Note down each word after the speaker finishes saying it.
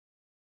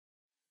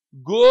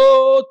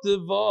Gute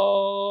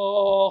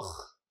Woche.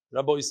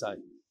 Rabbi Isai.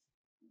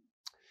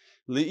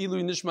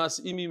 Le'ilu nishmas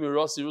imi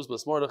mirasi rus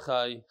bas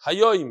Mordechai.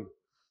 Hayoim.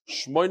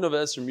 Shmoyna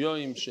v'esrim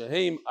yoim.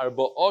 Sheheim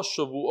arba'o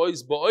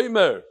shavu'ois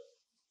ba'oimer.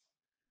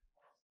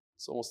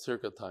 It's almost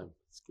Tirka time.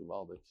 It's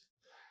Givaldik.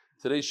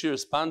 Today's shir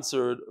is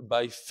sponsored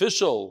by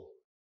Fishel,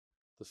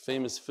 the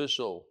famous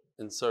Fishel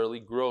in Sarah Lee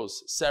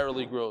Gross.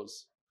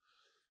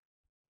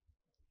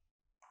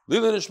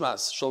 Lila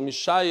Nishmas, Shal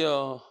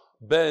Mishaya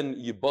ben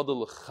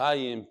Yibodel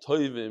Chaim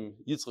Toivim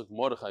Yitzchak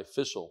Mordechai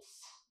Fishel.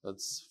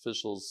 That's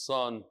Fishel's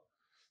son.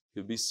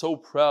 He'd be so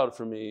proud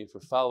for me for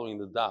following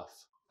the daf.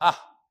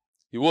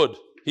 He would.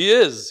 He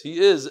is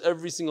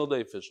every single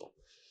day Fishel.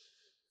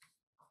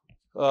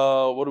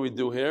 What do we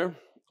do here?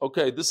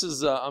 Okay, this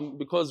is,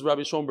 because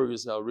Rabbi Schoenberg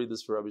is here, I'll read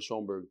this for Rabbi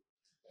Schoenberg.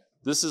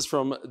 This is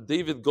from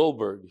David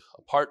Goldberg,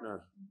 a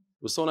partner.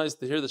 It was so nice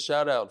to hear the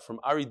shout out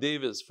from Ari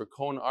Davis for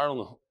Cohen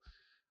Arnold.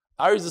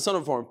 Ari's the son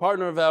of a former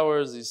partner of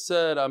ours. He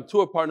said, I'm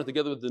tour partner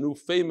together with the new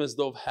famous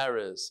Dov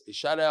Harris. A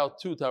shout out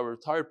to our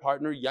retired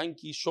partner,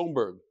 Yankee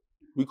Schoenberg.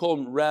 We call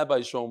him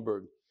Rabbi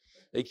Schoenberg,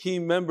 a key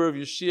member of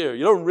Yeshir.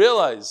 You don't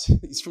realize,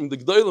 he's from the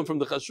Gdolim, from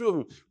the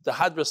Chashuvim, the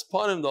Hadras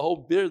Panim, the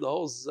whole beard, the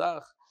whole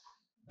Zach.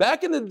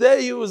 Back in the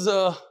day, he was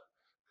an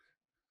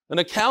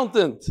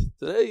accountant.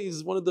 Today,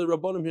 he's one of the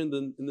Rabbanim here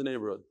in the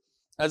neighborhood.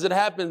 As it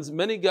happens,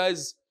 many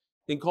guys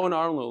in Cohen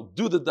Arnold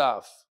do the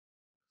daf.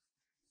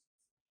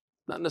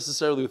 Not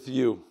necessarily with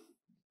you.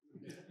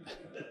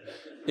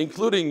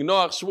 Including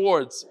Noach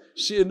Schwartz,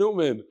 Shia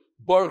Newman,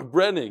 Baruch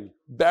Brenning,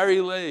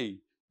 Barry Lay,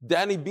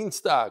 Danny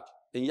Beanstalk,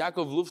 and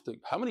Yaakov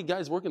Luftig. How many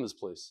guys work in this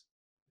place?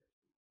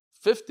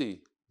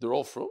 50. They're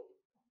all from?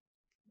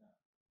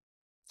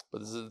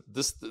 But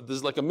this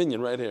is like a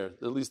minion right here,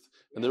 at least.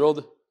 And they're all,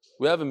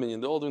 we have a minion,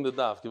 they're all doing the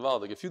daf,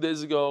 Givaldik. A few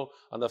days ago,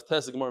 on Daf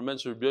Tes, the Gemara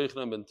mentioned Rabbi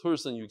Yochanan ben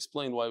Turson, you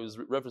explained why it was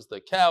referenced to a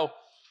cow.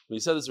 When you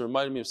said this, it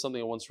reminded me of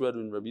something I once read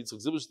in Rabbi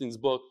Yitzchak Zilberstein's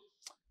book.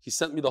 He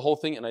sent me the whole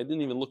thing, and I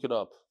didn't even look it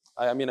up.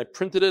 I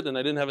printed it, and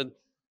I didn't have it.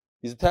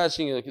 He's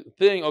attaching a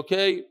thing,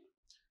 okay.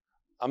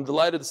 I'm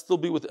delighted to still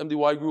be with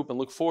MDY Group and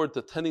look forward to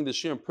attending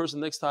this year in person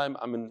next time.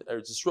 I'm in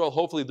Eretz Yisrael,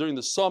 hopefully during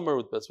the summer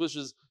with best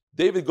wishes.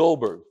 David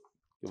Goldberg,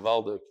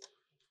 Givaldik.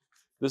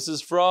 This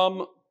is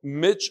from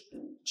Mitch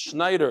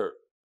Schneider.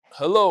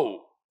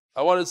 Hello.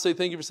 I wanted to say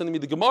thank you for sending me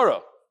the Gemara.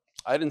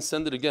 I didn't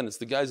send it again. It's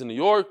the guys in New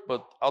York,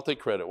 but I'll take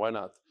credit. Why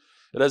not?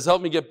 It has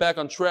helped me get back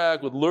on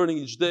track with learning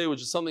each day,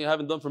 which is something I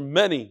haven't done for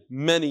many,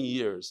 many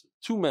years.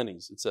 Too many,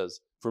 it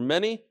says. For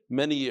many,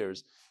 many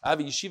years. I have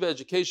a yeshiva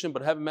education,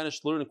 but haven't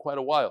managed to learn in quite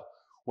a while.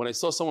 When I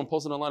saw someone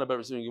posted online about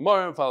receiving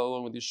Gemara and follow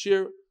along with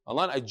Yeshir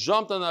online, I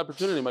jumped on the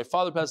opportunity. My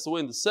father passed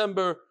away in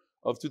December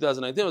of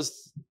 2019. It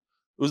was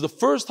the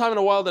first time in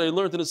a while that I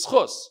learned in his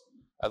chus.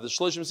 After the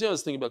Shloshim Siyam, I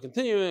was thinking about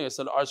continuing. I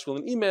sent ArtScroll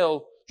an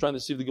email trying to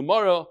receive the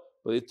Gemara,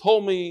 but they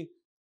told me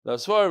that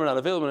Svarim are not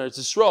available in Eretz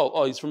Yisrael.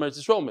 Oh, he's from Eretz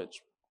Yisrael,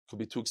 Mitch. Could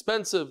be too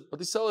expensive, but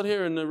they sell it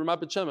here in Ramat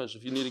Bet Shemesh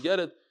if you need to get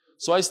it.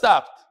 So I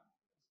stopped.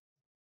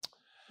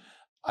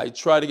 I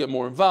try to get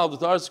more involved with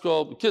the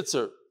ArtScroll.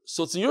 Kitzer.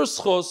 So it's in your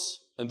schos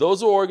and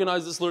those who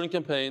organize this learning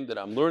campaign that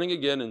I'm learning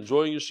again,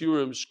 enjoying your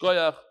shiurim,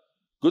 shkoyach,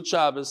 good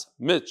Shabbos,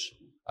 Mitch.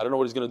 I don't know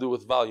what he's going to do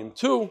with volume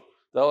 2.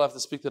 I'll have to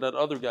speak to that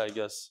other guy, I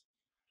guess.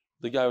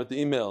 The guy with the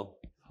email.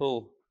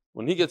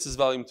 When he gets his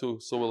volume 2,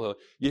 so will he.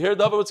 You hear,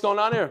 David, what's going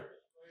on here?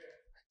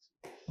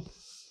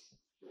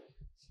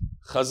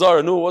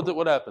 Chazar, no,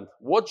 what happened?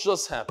 What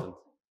just happened?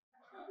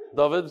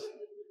 David,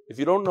 if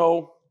you don't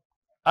know,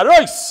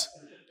 Arais!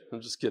 I'm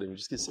just kidding.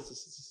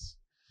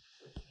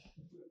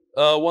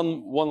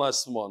 One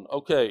last one.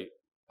 Okay.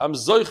 I'm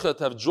zoichet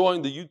to have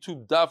joined the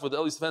YouTube daf with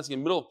Eli Stefansky in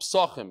the middle of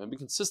Psachim and been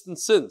consistent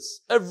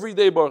since. Every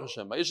day, Baruch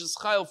Hashem. My Ish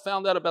Chayil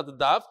found out about the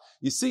daf.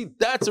 You see,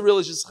 that's a real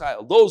Ish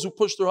Chayil. Those who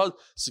pushed their husband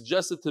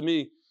suggested to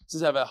me,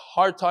 since I have a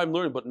hard time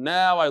learning, but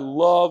now I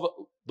love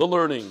the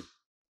learning.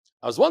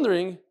 I was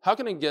wondering, how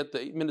can I get the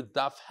 8-minute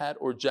daf hat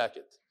or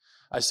jacket?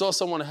 I saw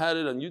someone had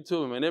it on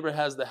YouTube, and my neighbor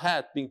has the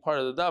hat being part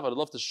of the daf. I'd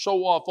love to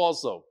show off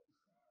also.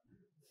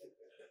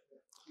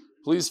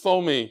 Please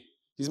phone me.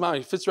 He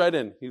fits right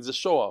in. He's a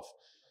show off.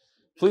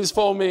 Please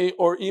phone me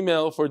or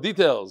email for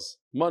details.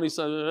 Money,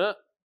 now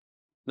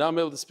I'm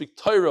able to speak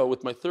Torah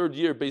with my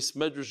third-year base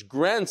Medrash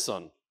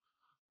grandson.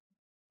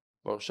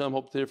 Baruch Hashem,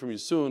 hope to hear from you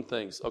soon.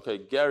 Thanks. Okay,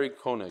 Gary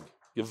Koenig.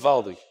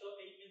 Givaldig.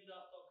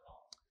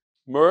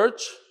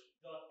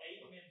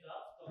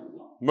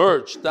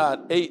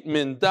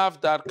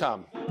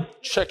 Merch.8mindaf.com.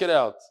 Check it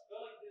out.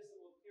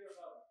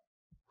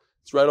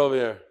 It's right over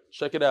here.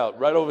 Check it out.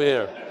 Right over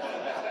here.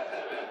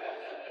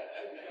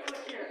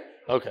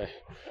 Okay.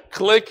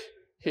 Click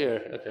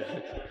here. Okay.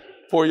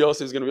 Poor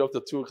Yossi is going to be up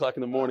till 2 o'clock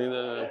in the morning.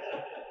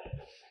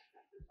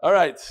 All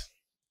right.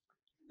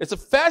 It's a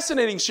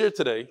fascinating shir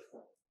today.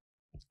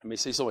 I may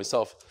say so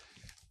myself.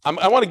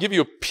 I want to give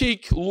you a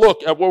peek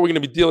look at what we're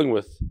going to be dealing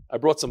with. I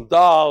brought some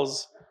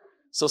dolls.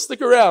 So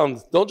stick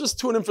around. Don't just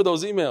tune in for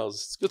those emails.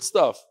 It's good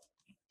stuff.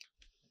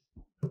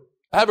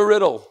 I have a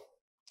riddle.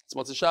 It's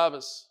Motzei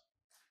Shabbos.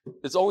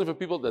 It's only for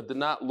people that did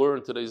not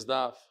learn today's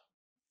daf.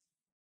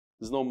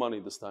 There's no money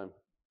this time.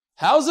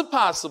 How is it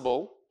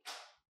possible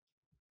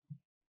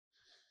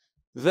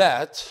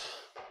that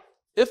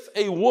if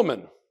a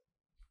woman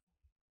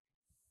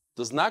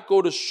does not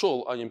go to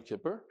Shul on Yom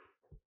Kippur,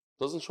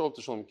 doesn't show up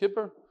to Shul on Yom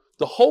Kippur,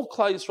 the whole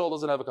Klal Yisrael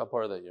doesn't have a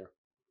kapara that year?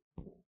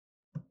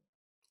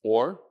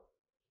 Or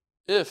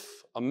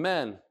if a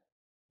man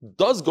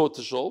does go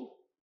to Shul,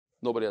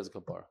 nobody has a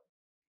kapara.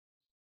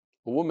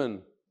 A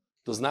woman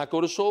does not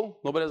go to Shul,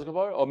 nobody has a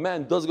kapara. A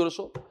man does go to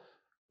Shul.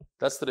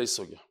 That's today's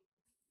sugya.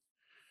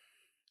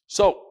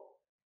 So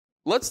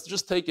let's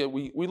just take it.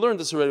 We learned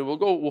this already.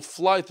 We'll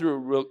fly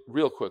through it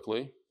real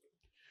quickly.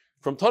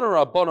 From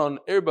Tanur Rabbanon,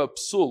 Erba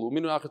Psul,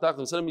 Uminu Achatachtim.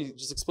 Instead of me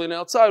just explain it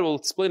outside, we'll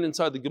explain it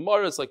inside the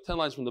Gemara. It's like 10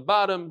 lines from the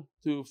bottom,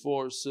 2,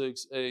 4,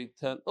 6, 8,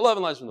 10,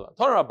 11 lines from the bottom.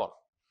 Tanur Rabbanon.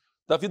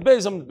 Daf Yud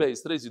Beis, Amud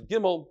Beis. Today's Yud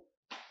Gimel.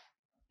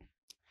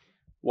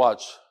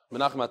 Watch.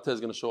 Menachem Ateh is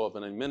going to show up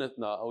in a minute.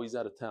 No, he's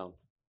out of town.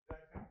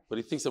 But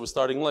he thinks that we're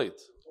starting late.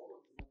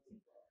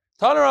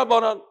 Tanur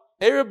Rabbanon,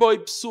 Erba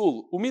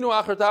Psul, Uminu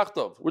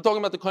Achatachtim. We're talking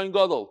about the Kohen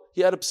Gadol.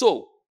 He had a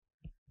Psul.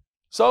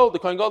 So the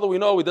Kohen Gadol, we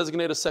know, we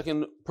designate a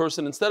second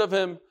person instead of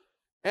him.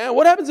 And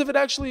what happens if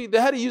they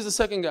had to use the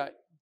second guy?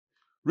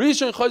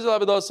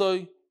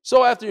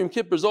 So after Yom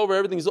Kippur is over,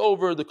 everything's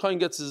over, the Kohen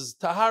gets his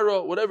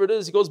tahara, whatever it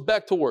is, he goes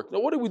back to work. Now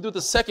what do we do with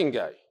the second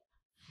guy?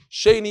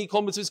 Sheni,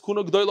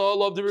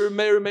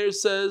 the Meir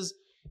says,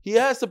 he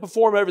has to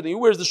perform everything. He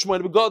wears the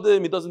Shmoyne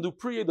Begadim, he doesn't do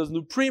Priya, he doesn't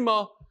do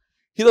Prima,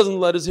 he doesn't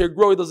let his hair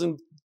grow, he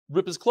doesn't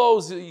rip his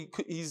clothes,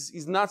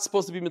 he's not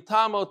supposed to be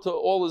Mitama to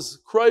all his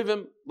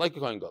Kroivim, like a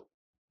Kohen Gadol.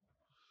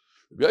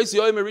 Says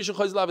Rabbi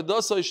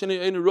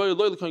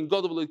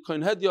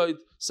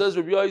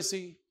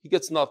Yosi, he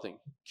gets nothing.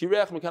 He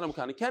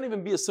can't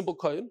even be a simple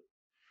kohen,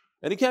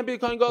 and he can't be a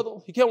kohen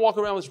gadol. He can't walk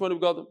around with Shemona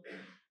Begadim.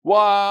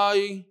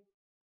 Why?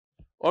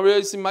 There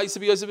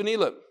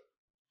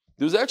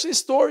was actually a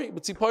story,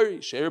 but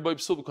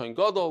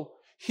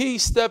he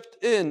stepped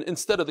in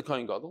instead of the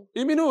kohen gadol,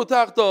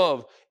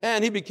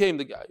 and he became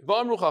the guy.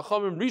 But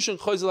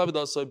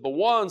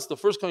once the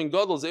first kohen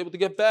gadol is able to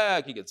get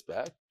back, he gets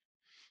back.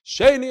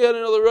 And the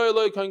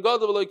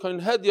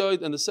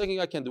second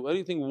guy can't do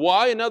anything.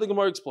 Why? And now the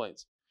Gemara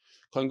explains.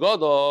 Is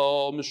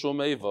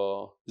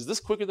this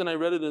quicker than I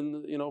read it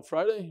in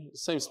Friday?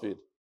 Same speed.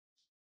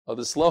 Oh,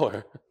 this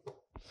slower.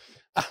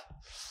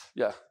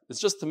 Yeah,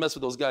 it's just to mess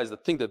with those guys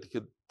that think that they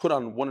could put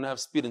on 1.5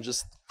 speed and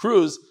just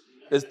cruise.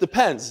 It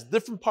depends.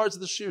 Different parts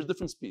of the shears,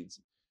 different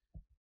speeds.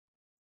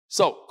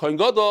 So, Kohen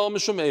Gadol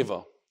Mishum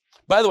Eva.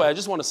 By the way, I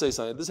just want to say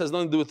something. This has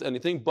nothing to do with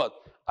anything, but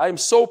I am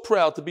so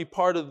proud to be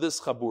part of this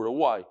Chabura.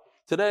 Why?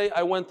 Today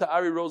I went to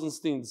Ari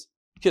Rosenstein's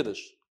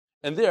Kiddush.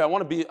 And there I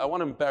want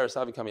to embarrass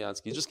Avi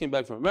Kamiansky. He just came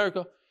back from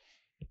America.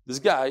 This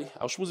guy,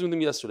 I was schmoozing with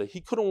him yesterday.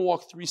 He couldn't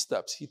walk 3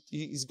 steps.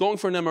 He's going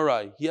for an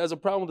MRI. He has a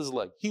problem with his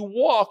leg. He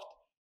walked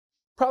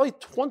probably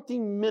 20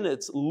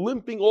 minutes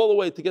limping all the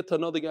way to get to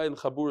another guy in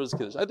Chabura's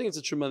Kiddush. I think it's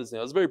a tremendous thing.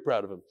 I was very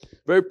proud of him.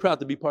 Very proud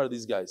to be part of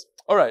these guys.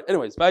 All right,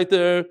 anyways,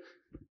 weiter.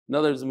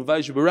 Now there's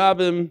Mavaishu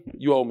Barabim.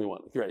 You owe me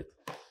one. Great.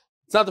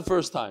 It's not the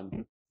first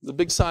time. The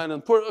big sign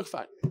and poor.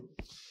 Fine.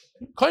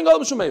 Kohen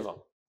Gadol Mishumeva.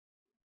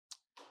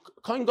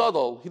 Kohen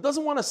Gadol, he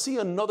doesn't want to see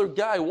another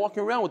guy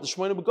walking around with the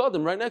Shmoyne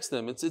Begadim right next to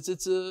him.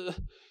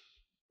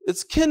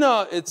 It's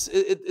kinna.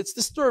 It's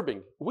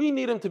disturbing. We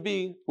need him to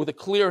be with a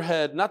clear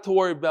head, not to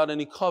worry about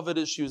any covet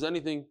issues,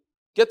 anything.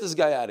 Get this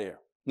guy out of here.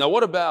 Now,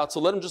 what about? So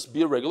let him just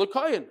be a regular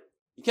Kohen.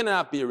 He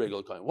cannot be a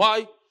regular Kohen.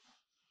 Why?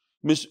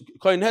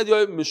 Kohen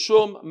Hedyoy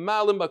Mishum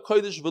Malim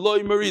Bakodesh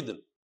Veloy Meridin.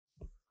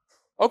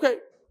 Okay.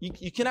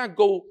 You cannot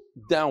go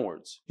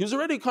downwards. He was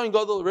already Kohen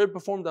Gadol, already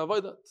performed the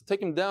Avodah. To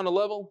take him down a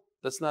level,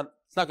 it's not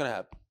going to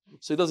happen.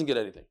 So he doesn't get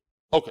anything.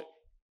 Okay.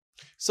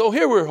 So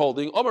here we're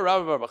holding Omer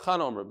Rabbi Bar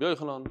Bachana, Omer Rabbi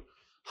Yochanan,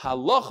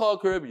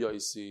 Halacha Rabbi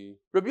Yosi.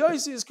 Rabbi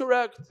Yosi is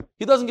correct.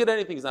 He doesn't get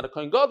anything. He's not a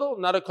Kohen Gadol,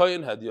 not a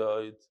Kohen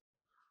Hedyoid.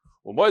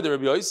 Umoy the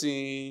Rabbi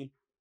Yosi.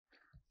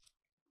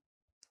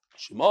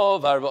 Shema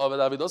Varva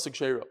Aved Avidosik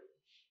Sheira.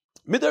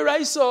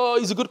 Midaraisa,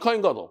 he's a good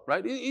Kohen Gadol,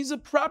 right? He's a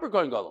proper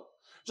Kohen Gadol.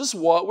 Just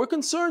what? We're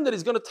concerned that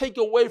he's going to take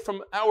away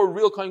from our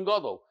real Kohen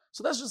Gadol.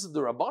 So that's just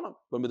the Rabbanim.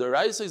 But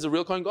Midaraisa is a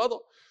real Kohen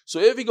Gadol. So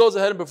if he goes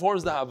ahead and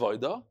performs the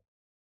Avodah,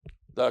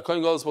 the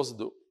Kohen Gadol is supposed to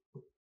do,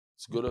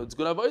 it's good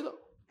Avodah.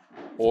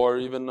 Or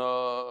even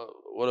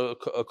what a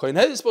Kohen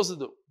Head is supposed to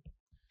do.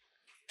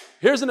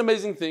 Here's an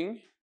amazing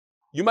thing.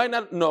 You might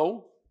not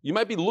know. You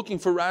might be looking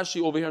for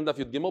Rashi over here in Daf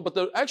Yud Gimel, but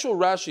the actual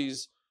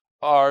Rashis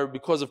are,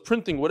 because of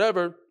printing,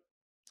 whatever,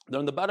 they're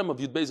on the bottom of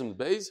Yud Beis and Yud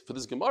Beis for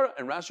this Gemara,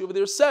 and Rashi over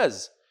there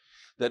says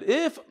that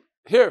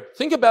here,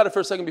 think about it for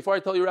a second before I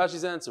tell you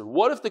Rashi's answer.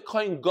 What if the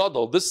Kohen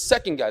Gadol, this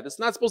second guy, that's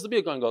not supposed to be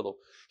a Kohen Gadol,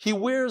 he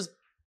wears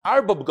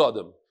Arba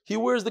B'gadim, he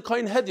wears the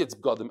Kohen Hedyet's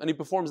B'gadim, and he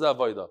performs the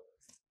Avodah.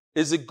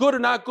 Is it good or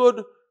not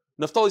good?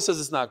 Naftali says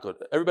it's not good.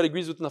 Everybody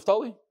agrees with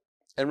Naftali?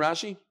 And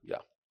Rashi? Yeah.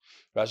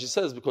 Rashi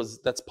says because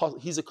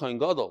he's a Kohen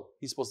Gadol.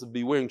 He's supposed to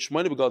be wearing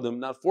Shmoyne Begadim,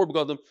 not 4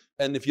 Begadim,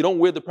 and if you don't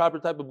wear the proper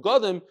type of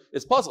Begadim,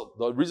 it's puzzled.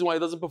 The reason why he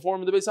doesn't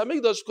perform in the Beis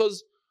HaMikdash is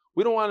because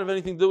we don't want to have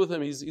anything to do with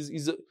him.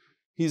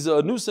 He's he's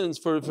a nuisance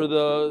for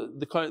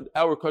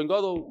our Kohen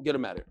Gadol, get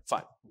him out of here.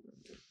 Fine.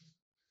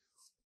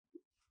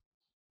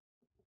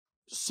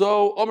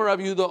 So Omer Rav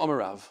Yehuda, Omer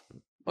Rav.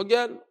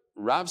 Again,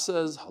 Rav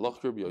says,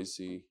 Halach Rabbi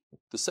Yosi.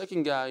 The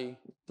second guy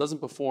doesn't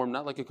perform,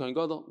 not like a Kohen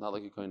Gadol, not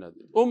like a Kohen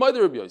Adin.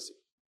 Umayda Rabbi Yosi.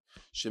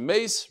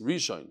 Shemeis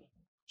Rishon.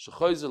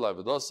 Shechayzer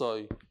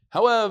Lavadasai.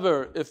 However,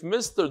 if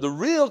the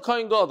real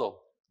Kohen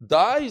Gadol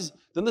dies,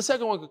 then the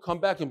second one could come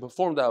back and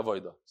perform the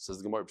Avodah. Says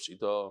the Gemara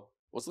Pshita.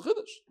 What's the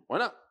Chiddush? Why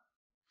not?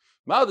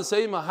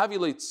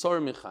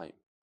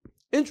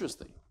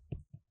 Interesting.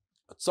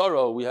 A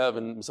tzara we have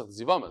in Masechet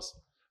Zivamas.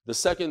 The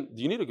second,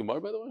 do you need a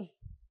Gemara, by the way?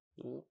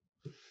 Yeah.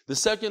 The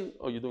second,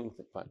 you're doing the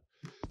thing, fine.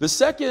 The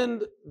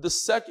second,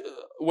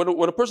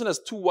 when a person has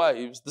two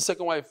wives, the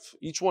second wife,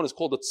 each one is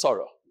called a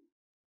tzara.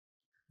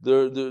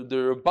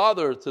 They're a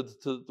bother to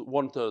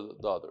one to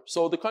the other.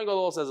 So the Kohen Gadol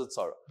also has a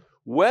tzara.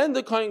 When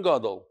the Kohen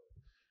Gadol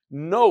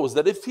knows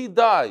that if he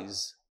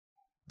dies,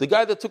 the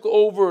guy that took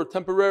over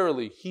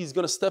temporarily, he's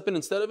going to step in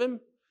instead of him,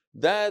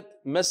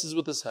 that messes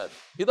with his head.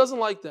 He doesn't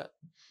like that.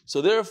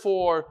 So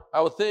therefore,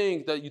 I would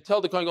think that you tell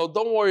the Kohen Gadol,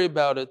 don't worry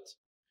about it.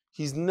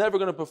 He's never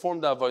going to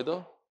perform the Avodah.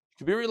 You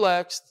can be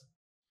relaxed.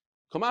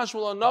 Kamash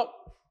Mullah, no.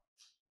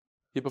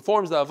 He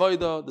performs the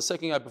Avodah, the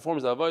second guy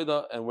performs the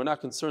Avodah, and we're not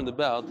concerned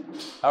about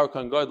our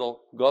Kohen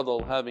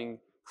Gadol having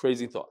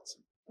crazy thoughts.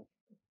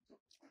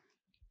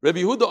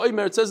 Rabbi Yehuda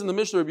Omer, it says in the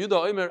Mishnah, Rabbi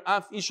Yehuda Omer,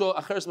 Af Isha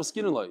Acheres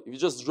Maskinulai. If you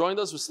just joined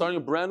us, we're starting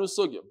a brand new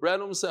sugya,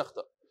 brand new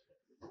Masechta.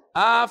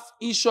 Af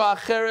Isha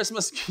Acheres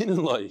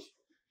Maskinulai.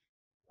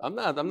 I'm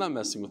not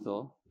messing with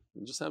it.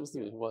 It just happens to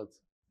me. What?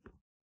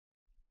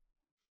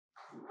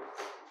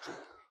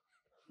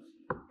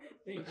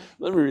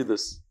 Let me read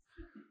this.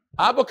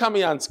 Abba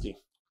Kamiansky.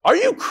 Are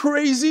you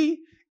crazy?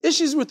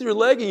 Issues with your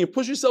leg and you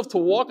push yourself to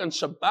walk on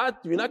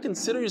Shabbat? Do you not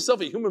consider yourself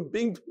a human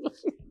being?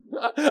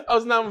 I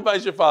was not by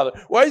your father.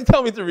 Why are you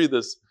telling me to read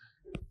this?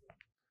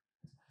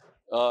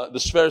 The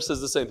Shver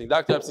says the same thing.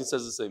 Dr. Epstein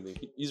says the same thing.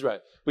 He's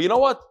right. But you know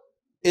what?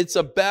 It's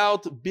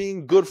about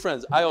being good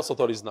friends. I also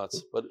thought he's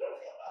nuts, but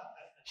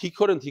he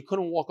couldn't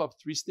walk up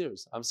 3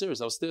 stairs. I'm serious.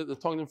 I was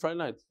talking to him Friday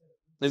night.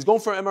 And he's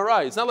going for an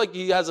MRI. It's not like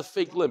he has a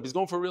fake limp. He's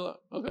going for a real.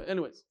 Okay.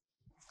 Anyways,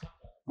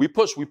 we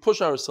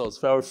push ourselves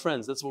for our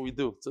friends. That's what we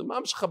do. It's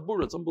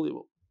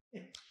unbelievable.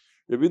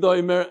 Rabbi Yehuda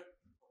Omer,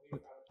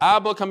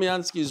 Abba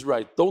Kamiansky is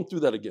right. Don't do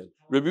that again.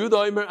 Rabbi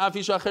Yehuda Omer,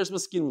 Afisha Acheres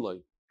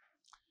Maskinulai.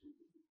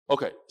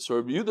 Okay, so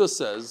Rabbi Yehuda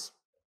says,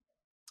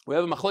 we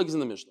have a machlokes in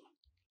the Mishnah.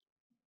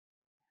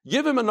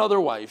 Give him another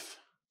wife,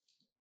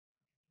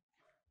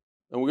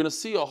 and we're going to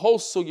see a whole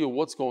sugya of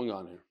what's going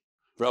on here.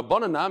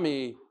 Rabbanan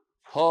Nami,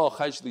 ha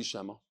chaysh li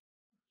shema.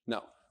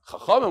 Now,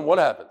 Chachamim, what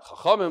happened?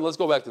 Chachamim, let's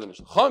go back to the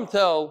Mishnah. Chachamim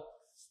tell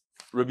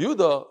Rabbi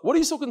Yehuda, what are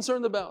you so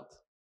concerned about?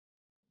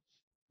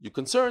 You're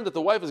concerned that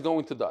the wife is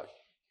going to die.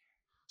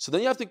 So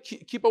then you have to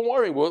keep on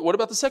worrying. What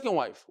about the second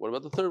wife? What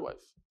about the third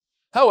wife?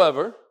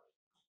 However,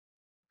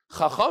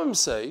 Chachamim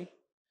say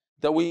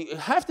that we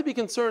have to be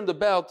concerned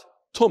about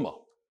Tumah.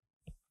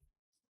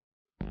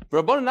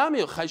 Rabbanan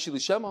Nami, chaysh li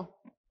shema.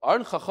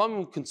 Aren't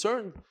Chachamim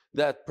concerned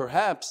that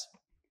perhaps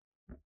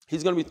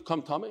he's going to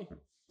become Tamei?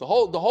 The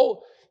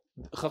whole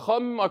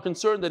Chachamim are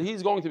concerned that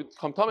he's going to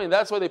become Tamei, and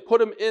that's why they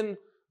put him in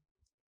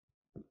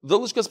the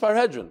Lishkas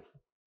Parhedron.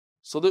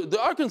 So they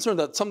are concerned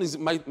that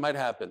something might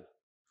happen.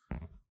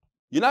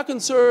 You're not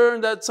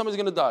concerned that somebody's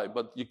going to die,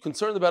 but you're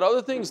concerned about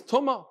other things.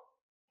 Tumah.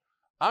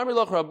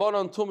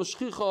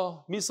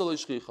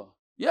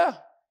 Yeah,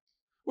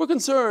 we're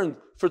concerned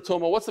for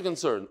Tumah. What's the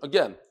concern?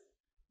 Again,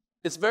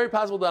 it's very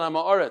possible that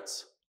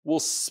Amaretz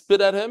will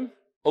spit at him.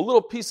 A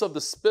little piece of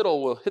the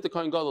spittle will hit the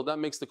Kohen Gadol. That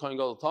makes the Kohen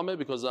Gadol Tameh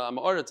because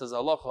Amaretz has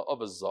halacha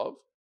of a zav.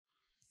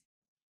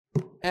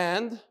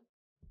 And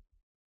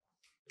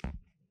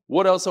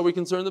what else are we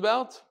concerned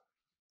about?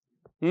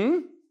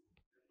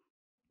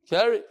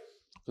 Carry.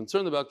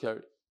 Concerned about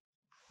carry.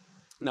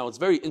 Now, what's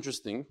very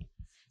interesting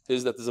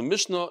is that there's a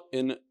Mishnah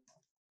in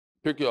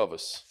Pirkei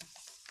Avos.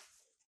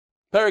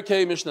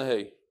 Parakei Mishnah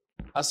Hey.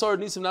 Asar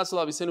nisim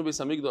natzal avisenu beis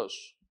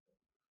hamikdash.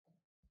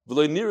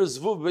 V'lo nira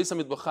zvuv beis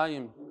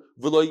hamidbachayim.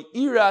 V'lo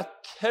ira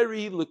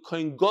keri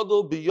l'kohen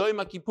gadol b'yoyim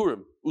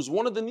ha'kippurim. It was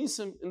one of the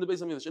nisim in the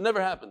beis hamikdash. It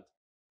never happened.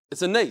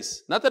 It's a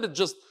nes. Not that it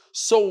just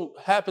so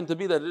happened to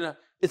be that it didn't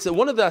happen. It's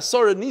one of the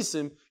asar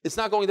nisim. It's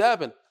not going to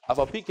happen.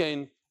 Aval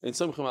pikein in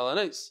samchim ala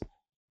nes.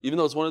 Even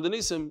though it's one of the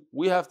nisim,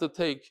 we have to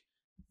take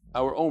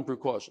our own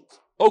precautions.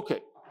 Okay.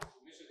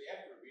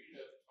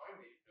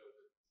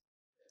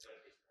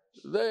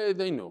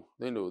 They knew.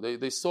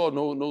 They saw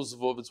no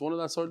zvov. It's one of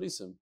the asar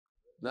nisim.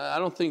 Now, I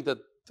don't think that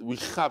we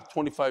have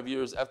 25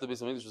 years after the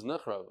Beis HaMikdash was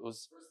nechra. It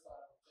was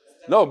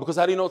no, because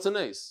how do you know it's a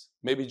nes?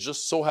 Maybe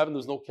just so happened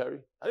there's no carry.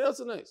 How do you know it's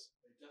a nes?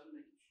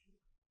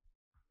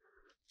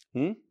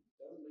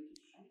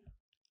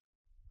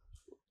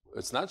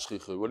 It's not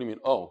shchicha. What do you mean?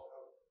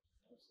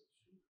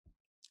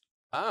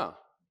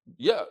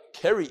 Yeah,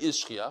 carry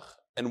is shchiach,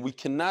 and we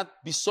cannot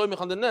be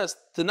soymech on the nest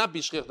to not be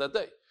shchiach that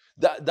day.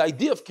 The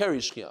idea of carry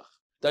is shchiach.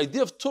 The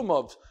idea of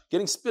tumah, of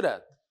getting spit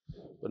at,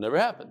 but never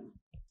happened.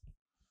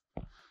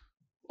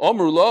 If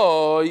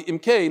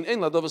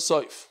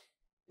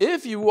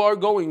you are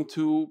going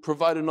to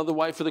provide another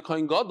wife for the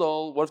Kohen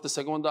Gadol, what if the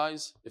second one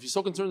dies? If you're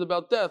so concerned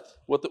about death,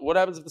 what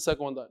happens if the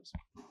second one dies?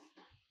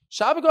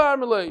 It's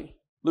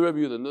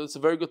a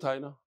very good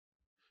taina.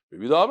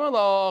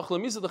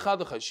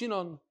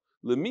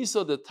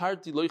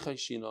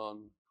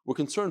 We're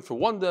concerned for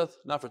one death,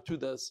 not for two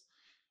deaths.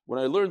 When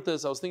I learned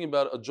this, I was thinking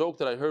about a joke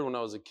that I heard when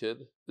I was a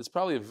kid. It's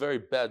probably a very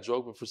bad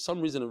joke, but for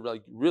some reason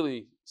it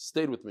really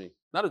stayed with me.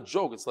 Not a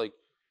joke, it's like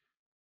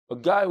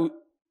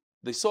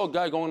they saw a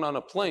guy going on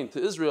a plane to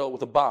Israel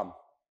with a bomb.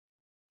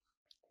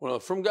 Well,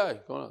 a firm guy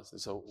going on. They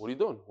said, what are you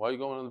doing? Why are you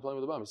going on the plane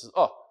with a bomb? He says,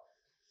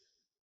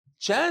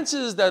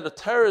 chances that a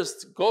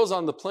terrorist goes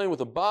on the plane with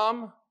a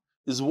bomb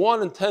is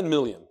 1 in 10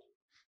 million.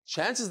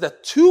 Chances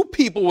that two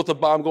people with a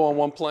bomb go on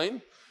one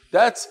plane,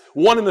 that's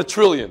 1 in a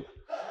trillion.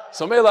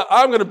 So Mela,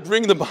 I'm going to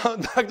bring the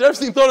bomb. Dr.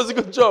 Epstein thought it was a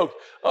good joke.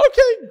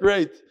 Okay,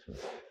 great.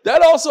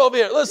 That also over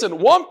here. Listen,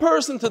 one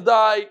person to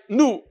die,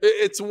 no,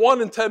 it's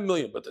 1 in 10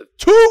 million. But the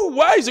two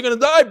wives are going to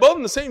die both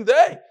in the same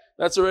day.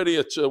 That's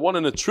already 1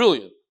 in a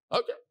trillion.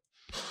 Okay.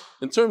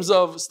 In terms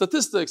of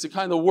statistics, it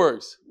kind of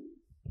works.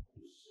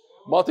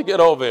 Mati, get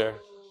over here.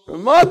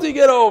 Mati,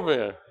 get over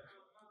here.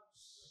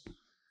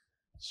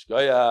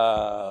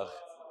 Shkoyach.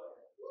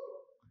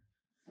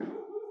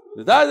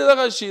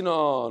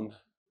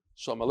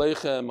 Shalom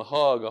Aleichem, a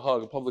hug,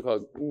 a public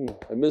hug.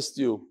 I missed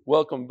you.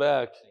 Welcome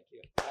back. Thank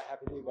you.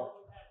 Happy to be back.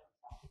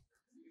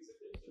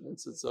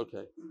 It's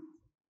okay.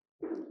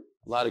 A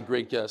lot of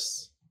great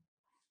guests.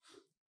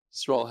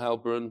 Yisrael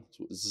Halpern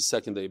is the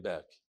second day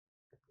back.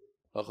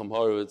 Acham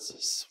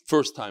Horowitz,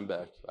 first time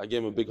back. I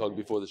gave him a big hug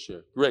before this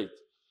year. Great.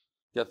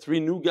 Got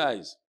 3 new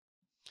guys.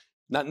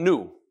 Not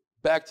new,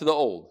 back to the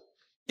old.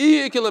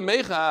 Says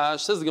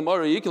the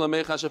Gemara,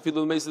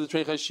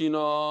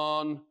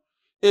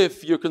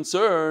 if you're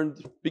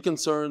concerned, be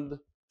concerned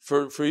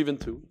for even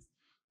 2.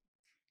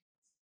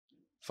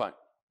 Fine.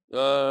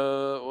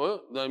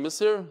 What did I miss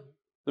here?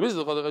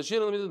 Rabban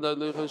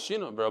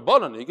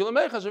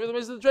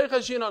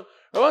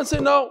say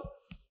no.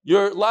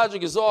 Your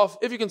logic is off.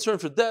 If you're concerned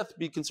for death,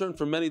 be concerned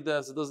for many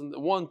deaths. It doesn't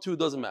 1, 2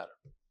 doesn't matter.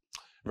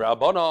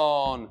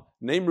 Rabbanon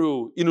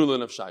Neimru Inu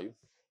Lenafshayu.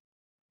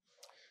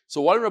 So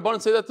why did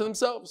Rabbanon say that to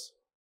themselves?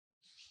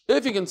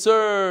 If you're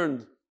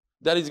concerned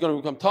that he's going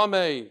to become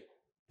Tameh,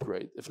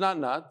 great. If not.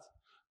 No,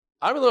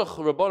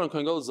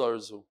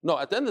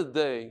 at the end of the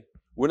day,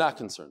 we're not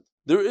concerned.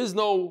 There is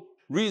no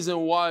reason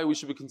why we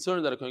should be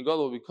concerned that a Kohen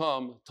Gadol will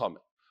become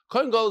Tameh.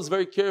 Kohen Gadol is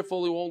very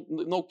careful. He won't,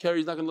 no care.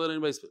 He's not going to let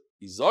anybody spit.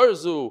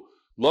 Izarzu,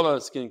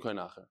 love skin Kohen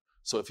Acher.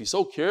 So if he's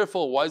so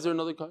careful, why is there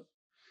another Kohen?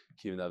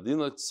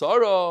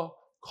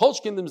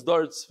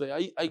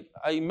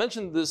 I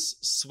mentioned this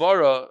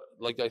svara,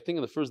 like I think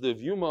in the first day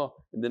of Yuma,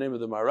 in the name of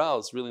the Maral.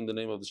 It's really in the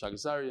name of the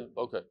Shagasaria.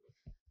 Okay.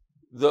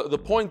 The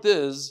point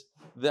is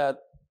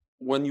that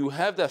when you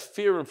have that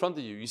fear in front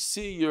of you, you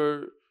see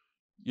your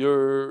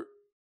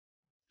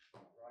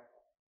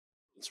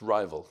it's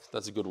rival.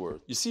 That's a good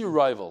word. You see your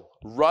rival.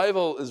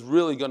 Rival is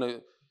really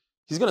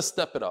he's gonna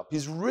step it up.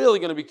 He's really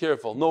gonna be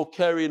careful. No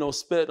carry, no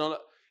spit.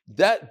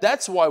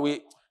 That's why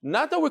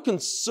not that we're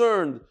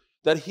concerned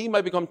that he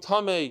might become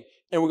Tameh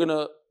and we're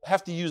gonna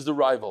have to use the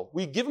rival.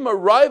 We give him a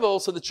rival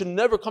so that you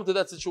never come to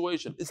that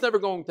situation. It's never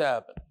going to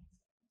happen.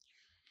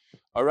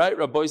 All right,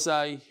 Rabbi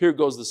Isai, here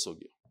goes the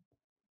sugya.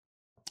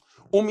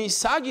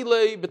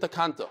 Umisagile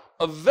betakanta,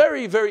 a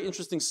very, very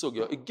interesting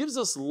sugya. It gives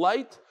us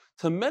light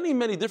to many,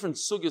 many different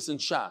sugyas in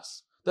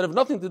Shas that have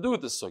nothing to do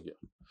with this sugya,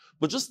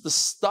 but just the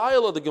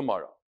style of the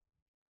Gemara.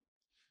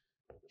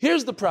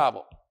 Here's the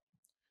problem.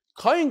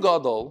 Kohen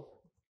Gadol,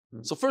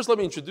 so first let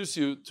me introduce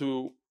you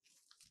to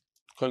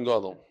Kohen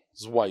Gadol,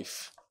 his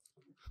wife.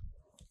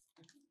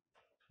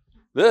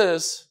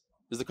 This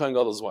is the Kohen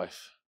Gadol's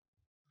wife.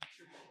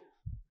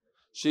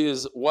 She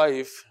is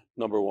wife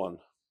number 1.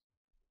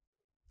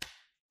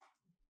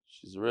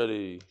 She's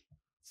already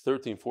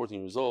 13, 14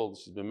 years old.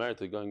 She's been married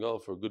to Kohen Gadol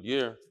for a good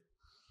year.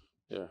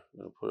 Here, I'm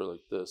going to put her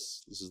like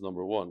this. This is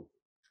number 1.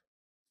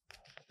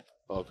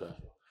 Okay.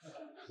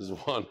 This is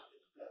 1.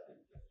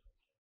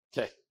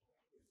 Okay.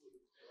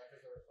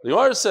 The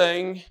Gemara is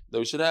saying that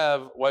we should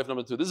have wife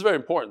number 2. This is very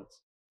important.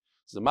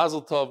 It's a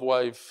Mazel Tov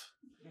wife.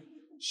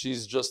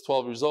 She's just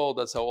 12 years old.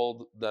 That's how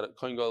old that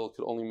Kohen Gadol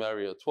could only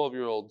marry a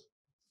 12-year-old.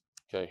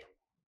 Okay.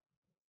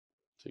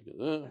 Take it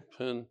there,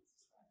 pin.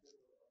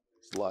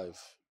 It's live.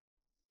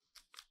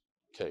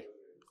 Okay.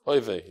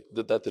 Oive,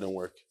 that didn't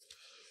work.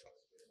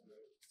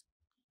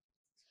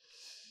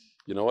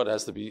 You know what? It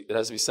has to be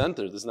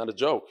centered. This is not a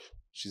joke.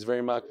 She's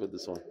very mock with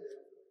this one.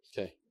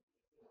 Okay.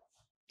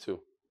 2.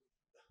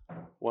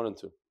 1 and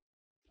 2.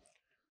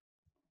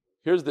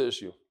 Here's the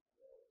issue.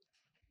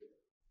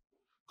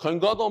 Kohen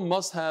Gadol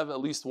must have at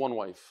least 1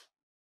 wife.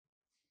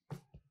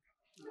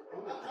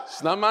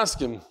 She's not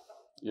masking.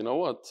 You know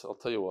what? I'll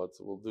tell you what.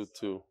 We'll do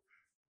 2.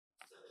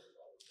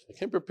 I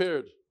came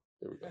prepared.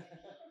 There we go.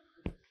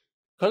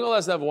 Kohen Gadol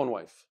has to have 1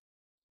 wife.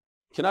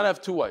 Cannot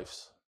have 2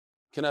 wives.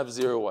 Can have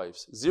 0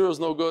 wives. 0 is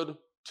no good.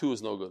 2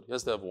 is no good. He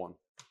has to have 1.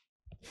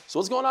 So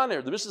what's going on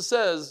here? The Mishnah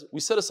says we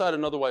set aside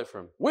another wife for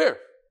him. Where?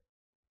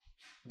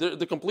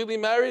 They're completely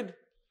married,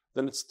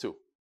 then it's 2.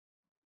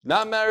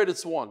 Not married,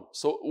 it's 1.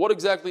 So what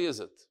exactly is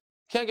it?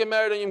 Can't get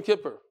married on Yom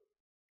Kippur.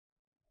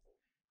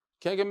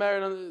 Can't get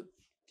married.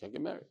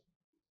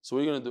 So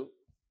what are you going to do?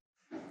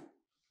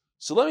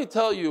 So let me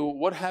tell you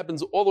what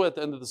happens all the way at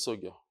the end of the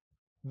sugya.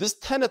 This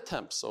 10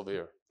 attempts over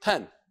here.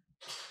 10.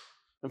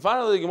 And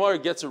finally the Gemara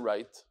gets it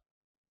right.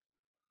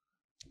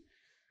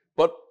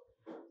 But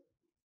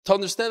to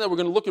understand that, we're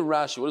going to look at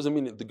Rashi. What does it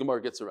mean the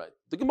Gemara gets it right?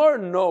 The Gemara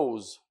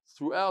knows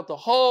throughout the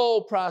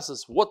whole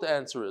process what the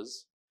answer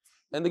is.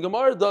 And the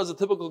Gemara does a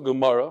typical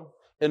Gemara.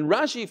 And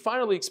Rashi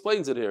finally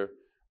explains it here.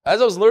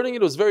 As I was learning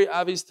it was very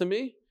obvious to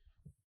me.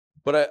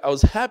 But I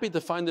was happy to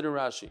find it in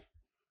Rashi.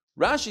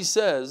 Rashi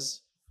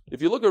says,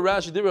 if you look at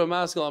Rashi, Dibra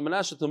Maskal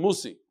Amanasha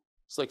Tamusi,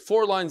 it's like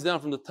 4 lines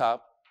down from the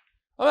top.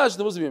 I'm just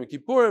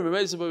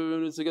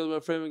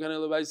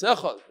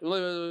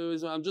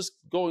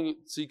going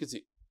so you can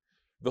see.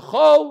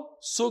 V'chol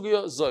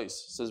sugya zois,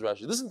 says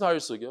Rashi. This entire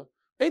sugya,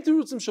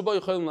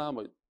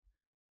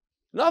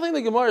 nothing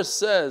the Gemara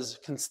says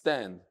can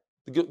stand.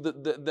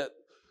 The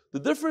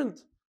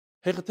different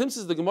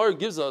hechatimsis the Gemara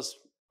gives us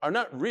are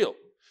not real.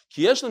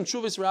 Each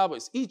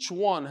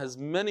one has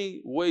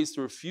many ways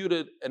to refute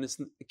it, and it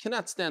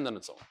cannot stand on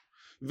its own.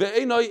 Says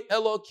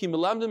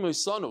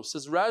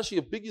Rashi,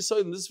 a big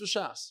yisoid in this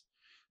v'shas.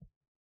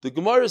 The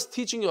Gemara is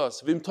teaching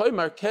us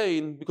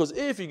because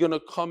if you're going to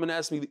come and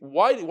ask me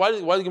why did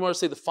the Gemara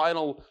say the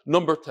final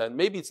number 10?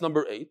 Maybe it's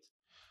number 8.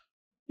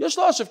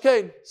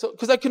 So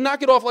because I can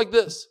knock it off like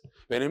this.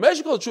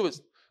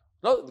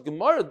 No, the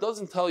Gemara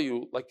doesn't tell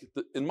you, like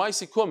in my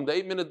Sikum, the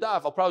 8-minute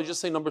daf, I'll probably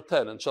just say number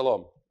 10 and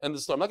shalom. And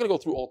I'm not going to go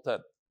through all 10.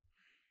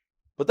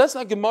 But that's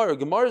not Gemara.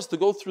 Gemara is to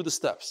go through the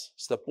steps.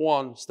 Step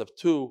 1, step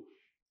 2.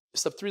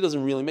 Step 3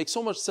 doesn't really make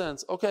so much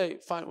sense. Okay,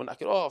 fine, we'll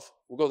knock it off.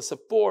 We'll go to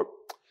step 4.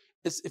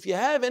 If you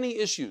have any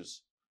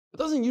issues, it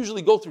doesn't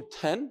usually go through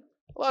 10.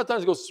 A lot of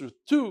times it goes through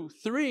 2,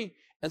 3.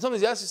 And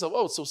sometimes you ask yourself,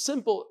 oh, it's so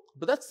simple.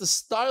 But that's the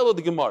style of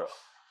the Gemara.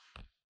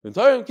 If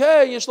you're going to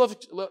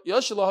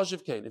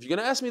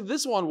ask me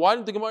this one, why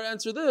didn't the Gemara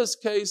answer this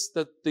case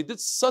that they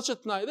did such a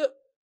t'nai?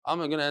 I'm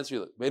going to answer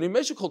you that. The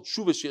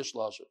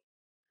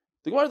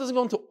Gemara doesn't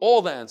go into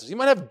all the answers. You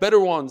might have better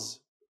ones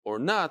or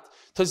not.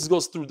 Tosfos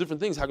goes through different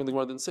things. How come the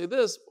Gemara didn't say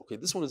this? Okay,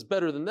 this one is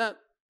better than that.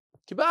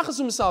 The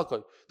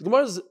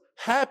Gemara is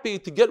happy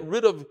to get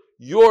rid of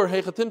your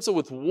hechatimsa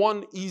with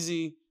one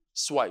easy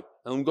swipe.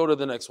 And we'll go to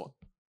the next one.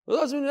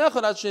 And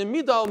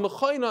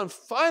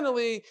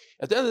finally,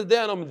 at the end of the day,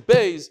 on Amud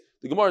Beis,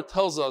 the Gemara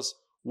tells us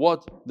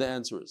what the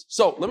answer is.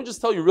 So, let me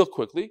just tell you real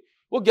quickly.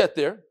 We'll get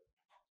there.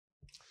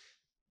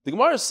 The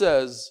Gemara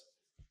says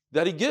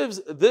that he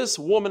gives this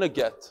woman a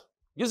get.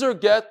 He gives her a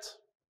get,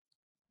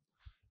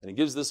 and he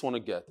gives this one a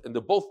get. And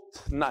they're both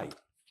t'nai.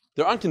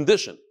 They're on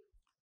condition.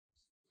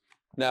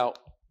 Now,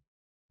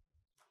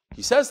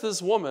 he says to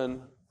this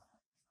woman,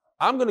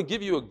 I'm going to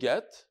give you a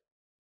get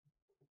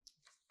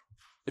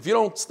if you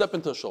don't step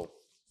into a shul. If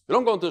you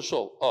don't go into the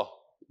shul,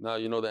 now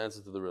you know the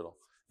answer to the riddle.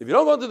 If you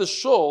don't go into the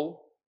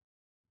shul,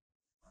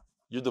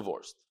 you're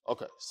divorced.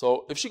 Okay,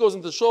 so if she goes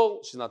into the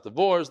shul, she's not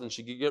divorced, and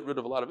she can get rid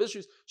of a lot of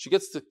issues. She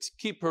gets to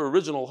keep her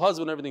original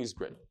husband, everything is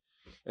great.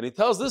 And he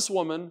tells this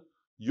woman,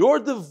 you're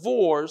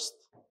divorced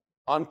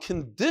on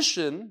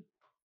condition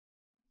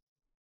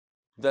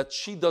that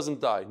she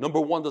doesn't die.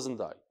 Number 1 doesn't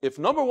die. If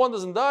number 1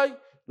 doesn't die,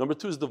 number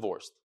 2 is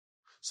divorced.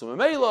 So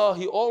Mamela,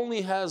 he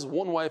only has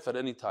one wife at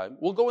any time.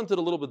 We'll go into it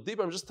a little bit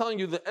deeper. I'm just telling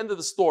you the end of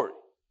the story.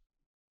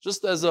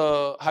 Just as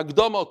a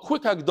hagdama, a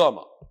quick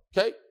hagdama.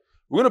 Okay?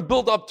 We're going to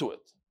build up to it.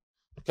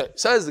 Okay,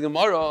 says the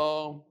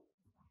Gemara,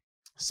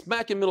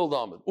 smack in middle of the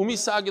Amud. Umi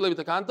sagile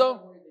b'takanto.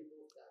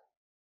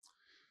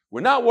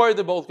 We're not worried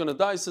they're both going to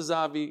die, says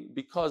Avi,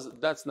 because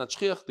that's not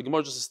shchiach. The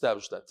Gemara just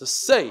established that. To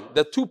say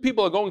that 2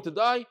 people are going to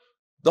die,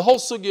 the whole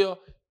sugya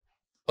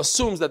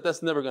assumes that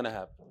that's never going to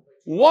happen.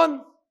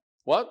 1,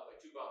 what?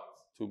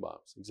 2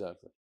 bombs,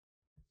 exactly.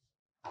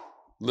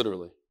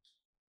 Literally.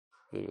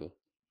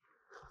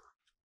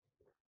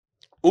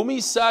 Umi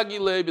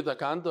sagile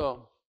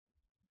b'takanto.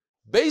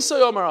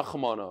 Beisoy Omar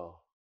Achmana.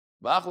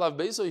 V'achlav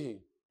beisoy.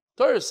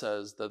 Torah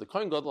says that the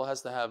Kohen Gadol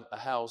has to have a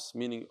house,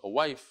 meaning a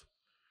wife.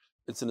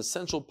 It's an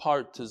essential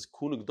part to his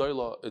Kuna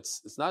G'dayla.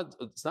 It's not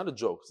a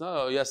joke. It's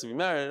not, he has to be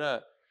married.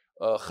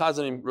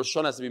 Chazan Rosh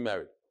Hashanah has to be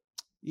married.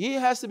 He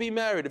has to be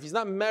married. If he's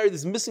not married,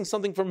 he's missing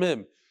something from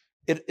him.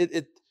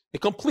 It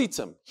completes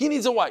him. He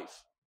needs a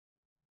wife.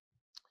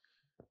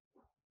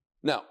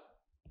 Now,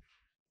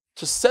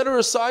 to set her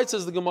aside,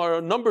 says the Gemara,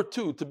 number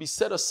 2, to be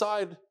set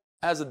aside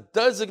as a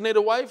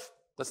designated wife,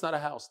 that's not a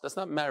house. That's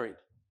not married.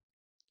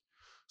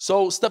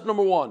 So, step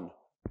number 1,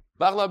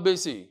 Bachlav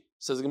Beisi,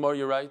 says the Gemara,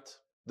 you're right.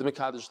 The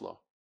Mekadesh law.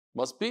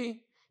 Must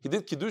be. He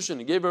did Kiddushin.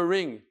 He gave her a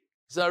ring. He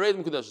said, I read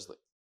him Kedesh.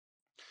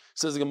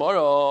 Says the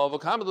Gemara,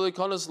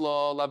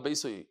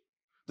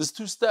 there's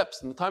 2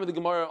 steps. In the time of the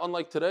Gemara,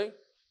 unlike today,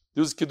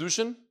 there was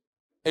Kiddushin,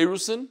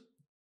 Erusin.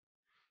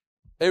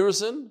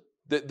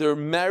 They're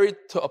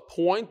married to a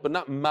point, but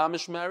not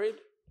mamish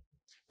married.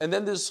 And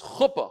then there's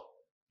chuppah.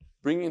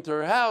 bringing into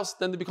her house,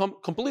 then they become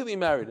completely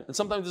married. And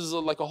sometimes there's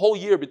like a whole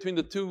year between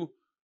the two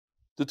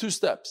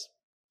steps.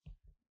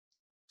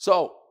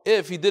 So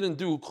if he didn't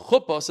do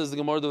chuppah, says the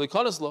Gemara the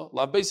Lekanisla,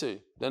 la beisei,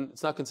 then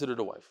it's not considered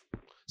a wife.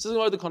 Says the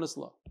Gemara the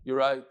Lekanisla, you're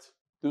right,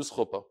 do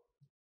chuppah.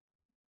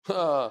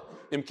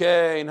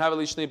 Imkein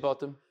haveli shnei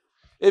batim.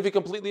 If he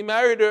completely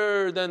married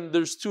her, then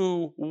there's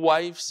two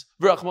wives.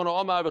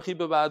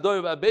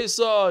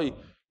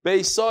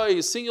 Beisai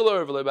is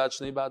singular.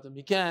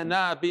 He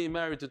cannot be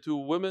married to two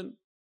women.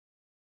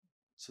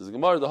 Says the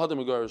Gemara, the Hadar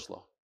Megarish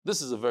law.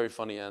 This is a very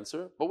funny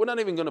answer, but we're not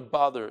even going to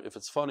bother if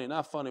it's funny,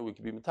 not funny. We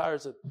could be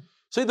tired. So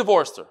he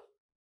divorced her.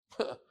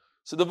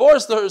 So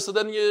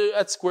then you're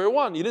at square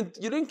one. You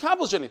didn't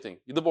accomplish anything.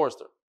 You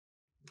divorced her.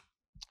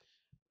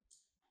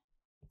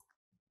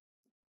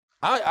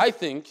 I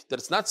think that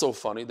it's not so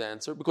funny, the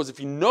answer, because if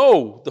you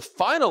know the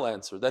final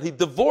answer, that he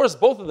divorced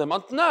both of them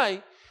on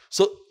Tanai,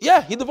 so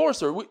yeah, he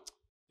divorced her. He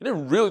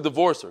didn't really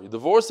divorce her. He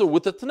divorced her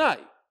with a Tanai.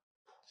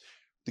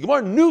 The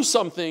Gemara knew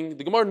something.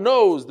 The Gemara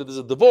knows that there's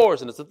a divorce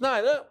and it's a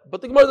Tanai,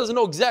 but the Gemara doesn't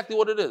know exactly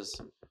what it is.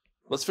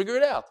 Let's figure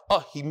it out.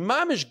 He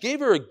mamish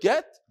gave her a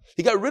get.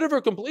 He got rid of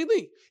her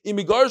completely.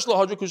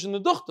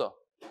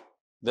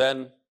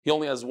 Then he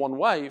only has one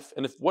wife,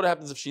 and what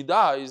happens if she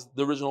dies,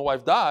 the original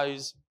wife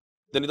dies,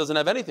 then he doesn't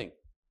have anything.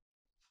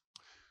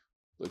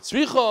 And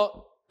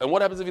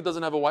what happens if he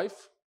doesn't have a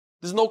wife?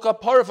 There's no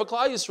kapara for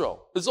Klal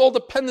Yisrael. It's all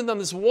dependent on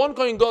this one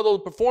Kohen Gadol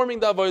performing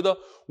the avodah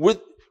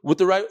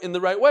in the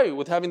right way,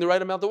 with having the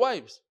right amount of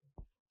wives.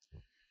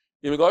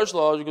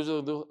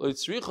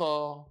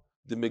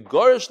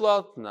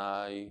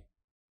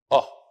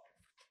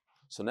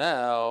 So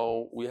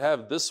now we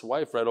have this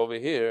wife right over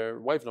here.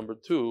 Wife number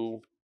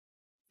 2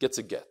 gets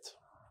a get.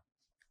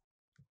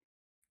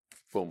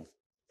 Boom.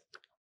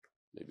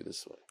 Maybe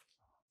this way.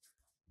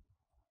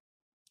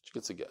 She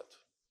gets a get.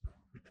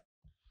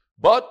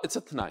 But it's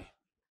a Tanai.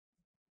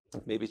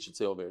 Maybe it should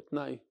say over here,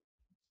 Tanai.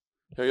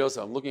 Here,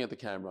 Yosef, I'm looking at the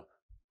camera.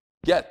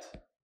 Get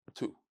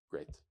 2.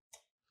 Great.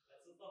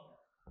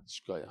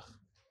 Shkoyach.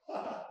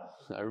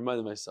 I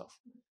reminded myself.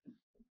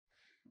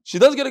 She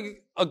does get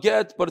a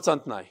get, but it's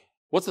on Tanai.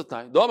 What's the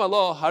Tanai?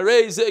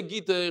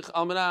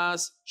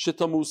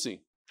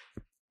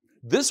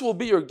 This will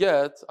be your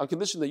get on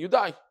condition that you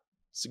die.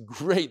 It's a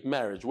great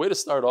marriage. Way to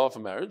start off a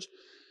marriage.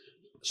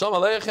 Shalom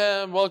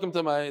Aleichem, welcome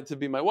to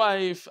be my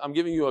wife. I'm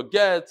giving you a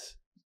get.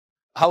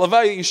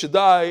 Halavai, you should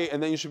die,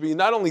 and then you should be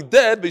not only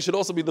dead, but you should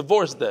also be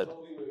divorced dead.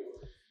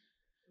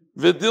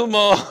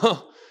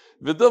 Vidilma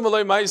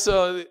loy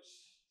maisa.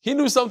 He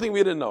knew something we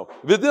didn't know.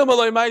 Vidilma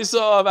loy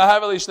maisa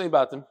v'haveli shnei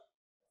batim.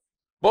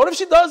 But what if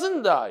she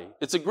doesn't die?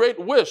 It's a great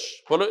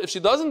wish. But if she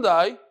doesn't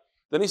die,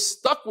 then he's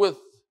stuck with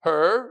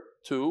her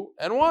 2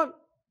 and 1.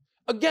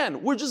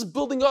 Again, we're just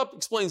building up,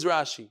 explains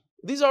Rashi.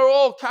 These are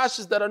all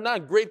kashas that are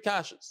not great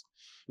kashas.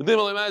 Okay,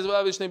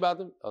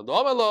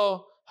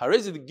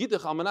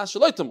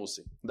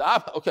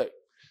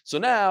 so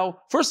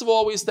now, first of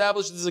all, we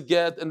established there's a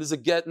get, and there's a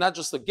get, not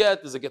just a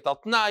get, there's a get al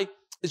t'nai.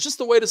 It's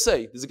just a way to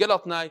say, there's a get al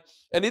t'nai.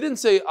 And he didn't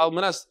say al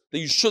manas that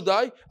you should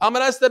die, al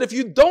manas that if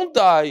you don't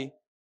die,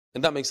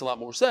 and that makes a lot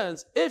more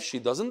sense, if she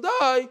doesn't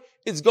die,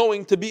 it's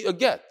going to be a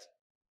get.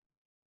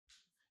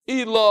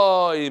 If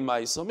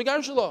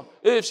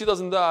she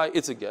doesn't die,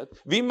 it's a get.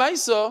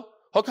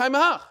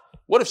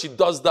 What if she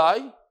does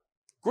die?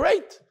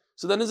 Great.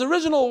 So then his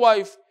original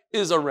wife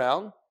is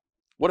around.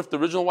 What if the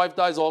original wife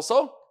dies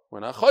also? We're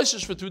not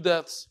choishish for 2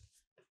 deaths.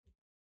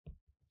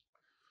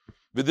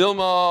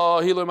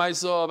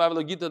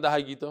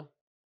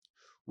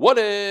 What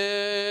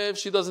if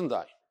she doesn't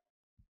die?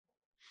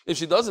 If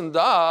she doesn't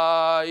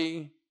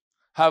die,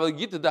 what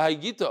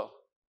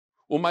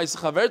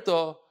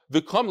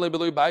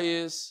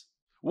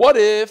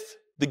if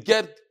the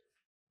get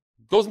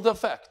goes into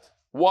effect?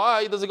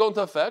 Why does it go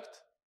into effect?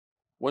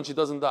 When she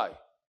doesn't die.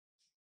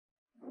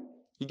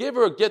 He gave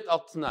her a get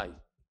al t'nai.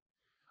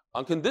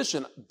 On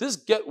condition, this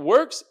get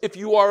works if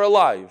you are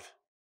alive.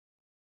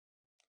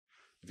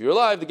 If you're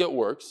alive, the get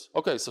works.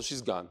 Okay, so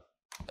she's gone.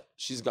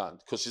 She's gone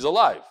because she's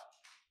alive.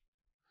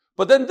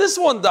 But then this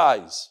one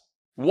dies.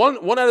 One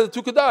out of the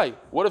 2 could die.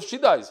 What if she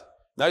dies?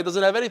 Now he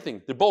doesn't have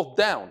anything. They're both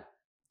down.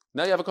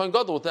 Now you have a Kohen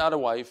Gadol without a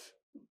wife.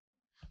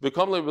 The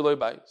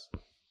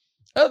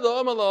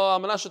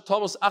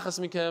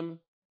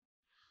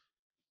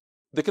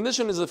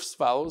condition is as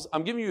follows.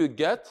 I'm giving you a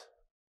get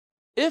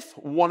if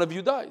one of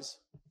you dies.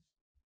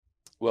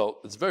 Well,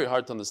 it's very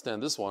hard to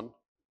understand this one.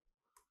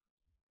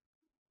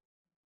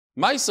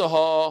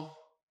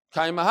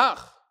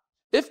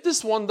 If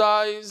this one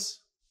dies,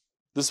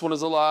 this one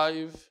is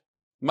alive.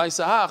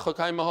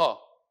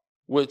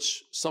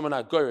 Which some are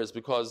not goyers,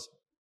 because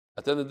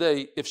at the end of the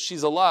day, if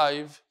she's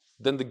alive,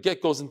 then the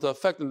get goes into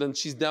effect and then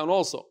she's down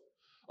also.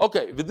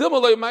 Okay.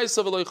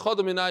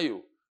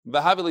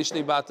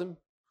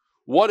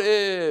 What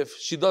if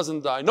she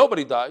doesn't die?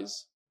 Nobody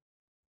dies.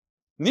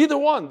 Neither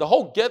one. The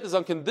whole get is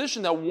on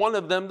condition that one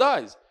of them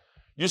dies.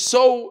 You're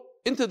so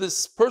into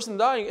this person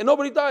dying and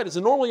nobody died. It's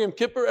a normal Yom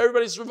Kippur,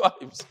 everybody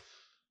survives.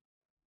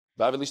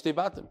 He's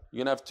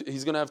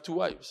going to have 2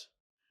 wives.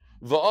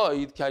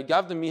 Va'oid kai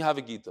gavda mi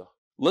havagita.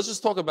 Let's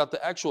just talk about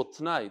the actual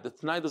Tanai. The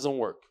Tanai doesn't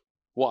work.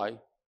 Why?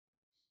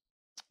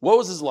 What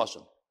was his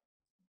lashon?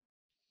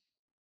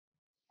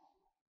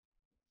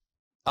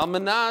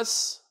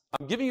 Almanas,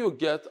 I'm giving you a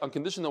get on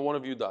condition that one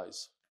of you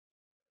dies.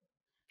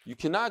 You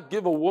cannot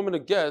give a woman a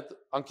get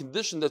on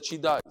condition that she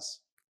dies.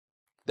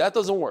 That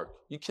doesn't work.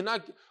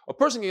 A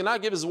person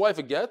cannot give his wife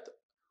a get.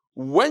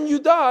 When you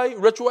die,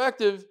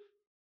 retroactive,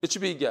 it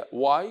should be a get.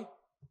 Why?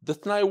 The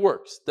Tanai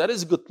works. That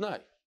is a good Tanai.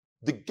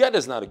 The get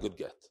is not a good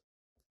get.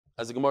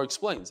 As the Gemara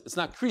explains, it's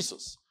not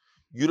krisos.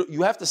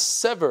 You have to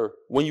sever.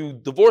 When you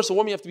divorce a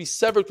woman, you have to be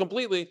severed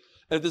completely.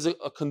 And if there's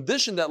a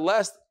condition that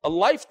lasts a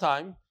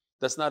lifetime,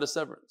 that's not a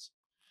severance.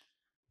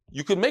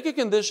 You could make a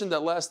condition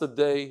that lasts a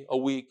day, a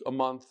week, a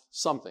month,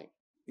 something.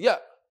 Yeah,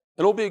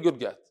 it'll be a good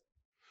get.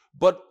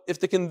 But if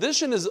the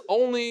condition is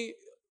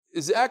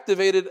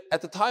activated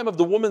at the time of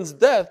the woman's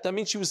death, that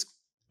means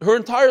her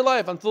entire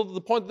life, until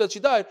the point that she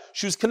died,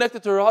 she was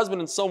connected to her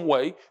husband in some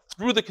way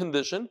through the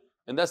condition,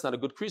 and that's not a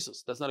good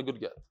krisos. That's not a good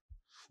get.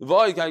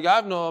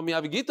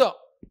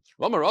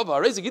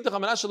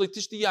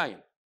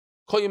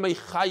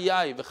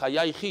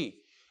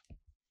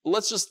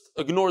 Let's just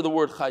ignore the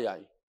word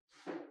chayai.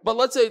 But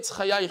let's say it's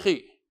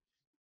chayai.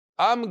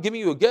 I'm giving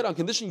you a get on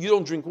condition you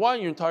don't drink wine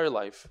your entire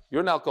life.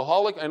 You're an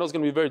alcoholic. I know it's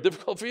going to be very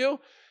difficult for you.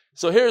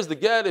 So here's the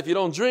get. If you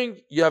don't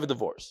drink, you have a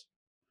divorce.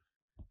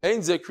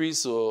 Ein ze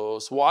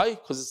krisos. Why?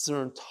 Because it's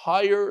her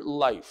entire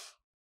life.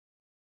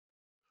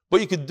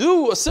 But you could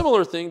do a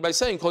similar thing by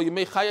saying, Kol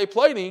yimei chayai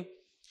pleini.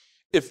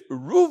 If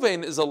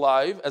Reuven is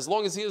alive, as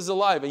long as he is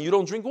alive, and you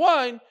don't drink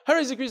wine,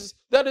 harei ze krisos,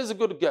 that is a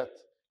good get.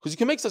 Because you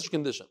can make such a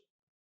condition.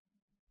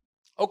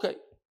 Okay.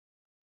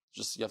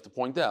 Just you have to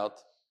point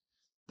out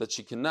that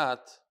she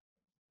cannot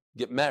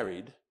get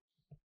married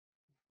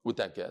with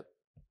that get.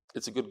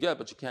 It's a good get,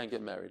 but she can't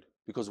get married.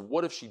 Because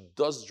what if she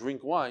does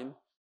drink wine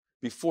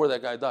before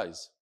that guy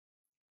dies?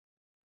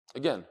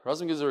 Again, her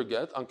husband gives her a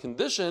get on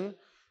condition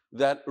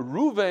that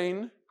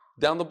Reuven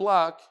down the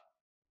block,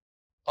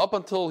 up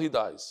until he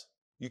dies,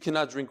 you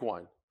cannot drink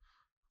wine.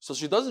 So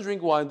she doesn't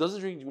drink wine, and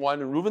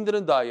Reuven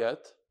didn't die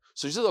yet.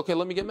 So she says, okay,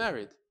 let me get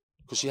married.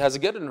 Because she has a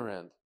get in her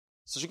hand.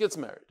 So she gets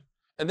married.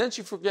 And then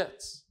she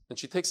forgets. And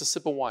she takes a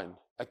sip of wine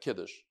at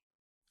Kiddush.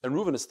 And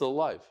Reuven is still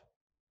alive.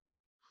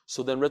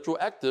 So then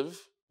retroactive,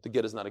 the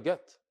get is not a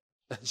get.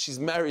 And she's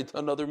married to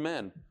another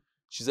man.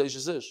 She's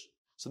Eish.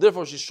 So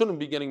therefore she shouldn't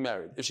be getting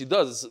married. If she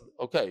does, it's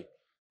okay.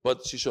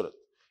 But she shouldn't.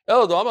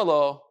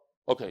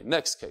 Okay,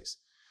 next case.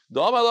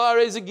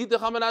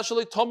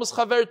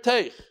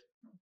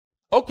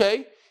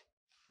 Okay,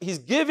 he's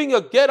giving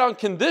a get on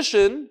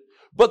condition,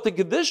 but the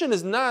condition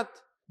is not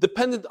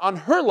dependent on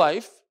her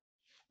life,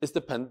 it's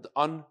dependent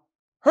on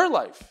her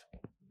life.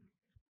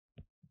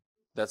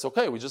 That's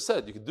okay, we just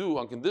said you could do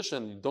on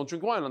condition you don't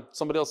drink wine on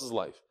somebody else's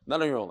life,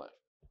 not on your own life.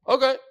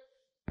 Okay.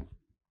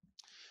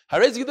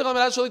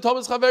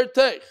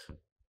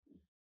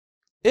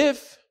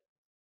 If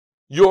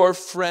your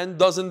friend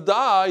doesn't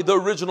die, the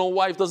original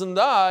wife doesn't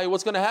die,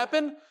 what's going to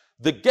happen?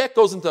 The get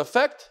goes into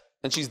effect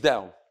and she's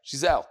down.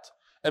 She's out.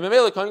 And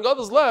Memele Kohen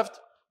Gadol is left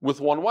with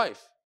one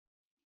wife.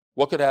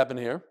 What could happen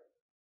here?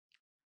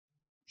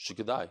 She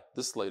could die.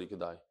 This lady could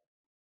die.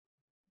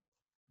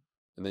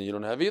 And then you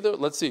don't have either.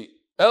 Let's see.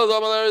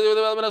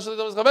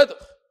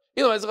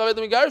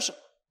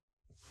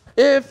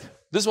 If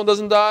this one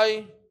doesn't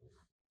die,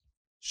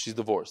 she's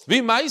divorced.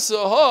 And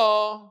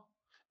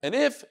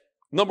if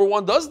number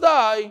one does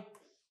die,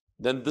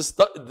 then this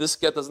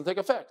get doesn't take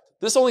effect.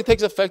 This only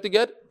takes effect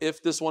again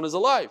if this one is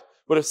alive.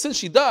 But if since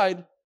she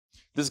died,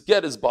 this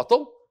get is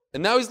batal,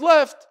 and now he's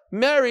left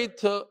married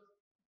to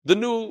the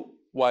new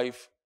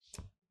wife.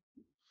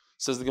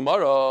 Says the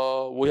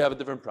Gemara, we have a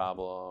different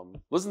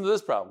problem. Listen to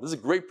this problem. This is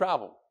a great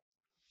problem.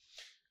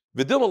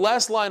 Vidilma,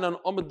 last line on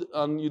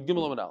Yud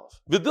Gimel Amud Aleph.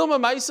 Vidilma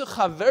ma'isa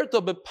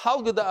chaverta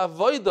bepalga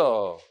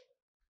da'avoida.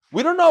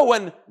 We don't know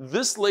when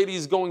this lady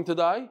is going to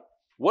die.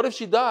 What if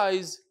she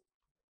dies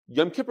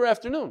Yom Kippur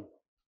afternoon?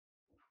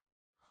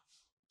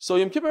 So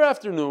Yom Kippur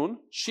afternoon,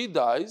 she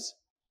dies.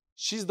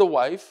 She's the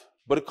wife,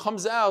 but it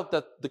comes out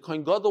that the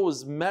Kohen Gadol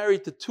was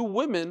married to two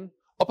women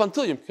up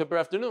until Yom Kippur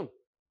afternoon.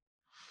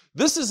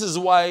 This is his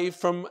wife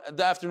from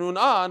the afternoon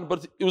on,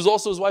 but it was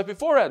also his wife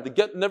beforehand. The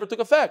get never took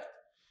effect.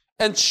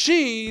 And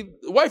she,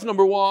 wife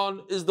number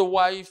one, is the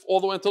wife all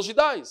the way until she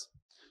dies.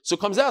 So it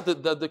comes out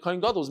that the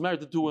Kohen Gadol was married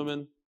to two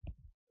women.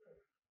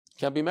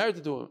 Can't be married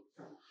to two women.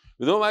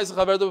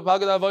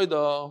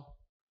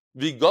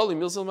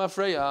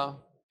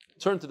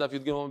 Turn to Daf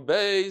Yud Gimel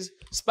Beis.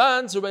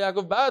 Sponsored by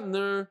Yaakov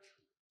Badner.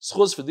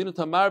 Schus for Dina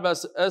Tamar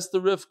Bas Esther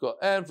Rivka,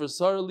 and for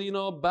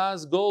Saralino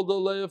Bas Golda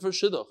Leah for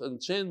Shidduch, and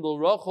Chandel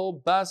Rachel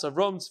Bas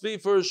Avram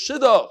Tzvi for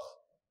Shidduch.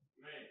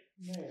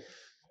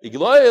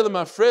 Igloya the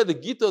Mafred the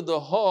Gita the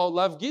Ho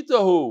Lav Gita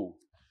who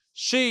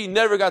she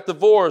never got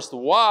divorced.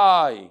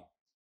 Why?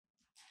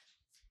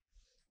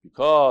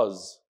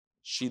 Because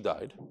she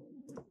died.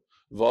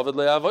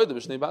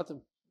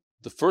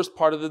 The first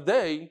part of the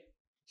day,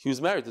 he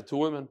was married to two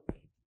women.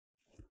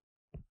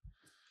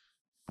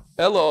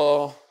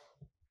 Hello.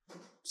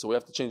 So we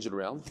have to change it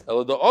around.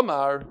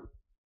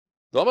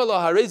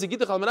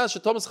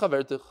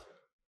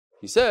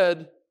 He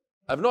said,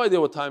 I have no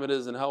idea what time it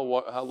is and how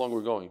long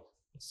we're going.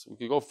 So we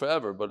could go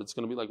forever, but it's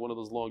going to be like one of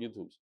those long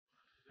YouTubes.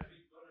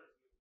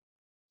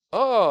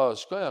 Oh,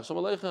 Shkoyach,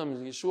 Shalom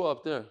Aleichem, Yeshua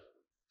up there.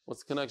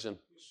 What's the connection?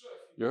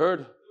 You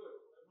heard?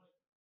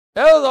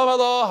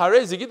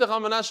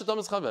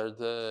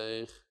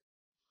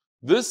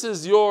 This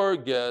is your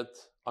get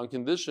on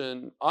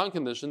condition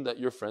that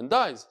your friend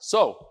dies.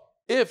 So,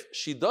 if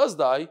she does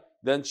die,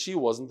 then she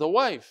wasn't a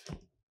wife.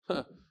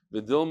 Then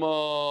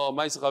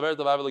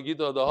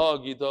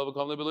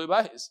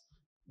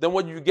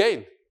what do you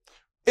gain?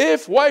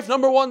 If wife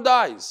number one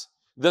dies,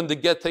 then the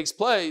get takes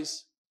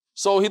place.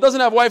 So he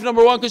doesn't have wife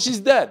number one because she's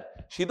dead.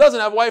 She doesn't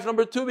have wife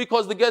number two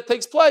because the get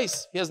takes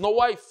place. He has no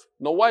wife.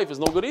 No wife is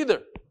no good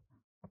either.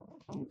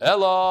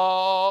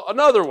 Ella,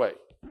 another way.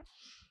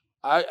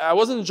 I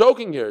wasn't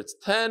joking here. It's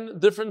 10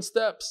 different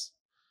steps.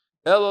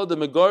 Ella, the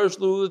megarish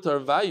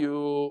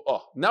tarvayu.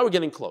 Oh, now we're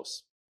getting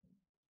close.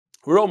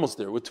 We're almost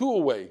there. We're 2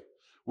 away.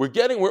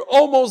 We're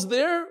almost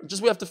there.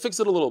 Just we have to fix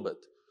it a little bit.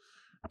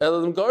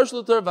 Ella, the megarish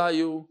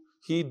tarvayu.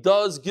 He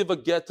does give a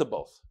get to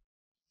both.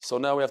 So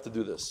now we have to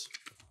do this.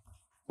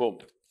 Boom.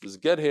 There's a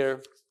get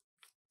here.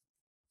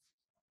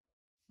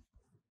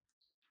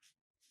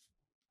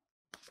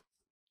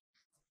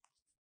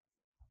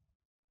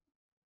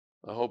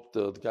 I hope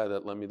the guy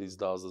that lent me these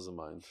dolls doesn't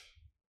mind.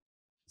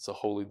 It's a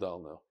holy doll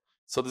now.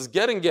 So there's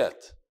get and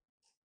get.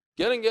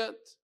 Get and get,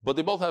 but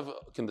they both have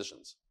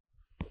conditions.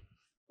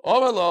 He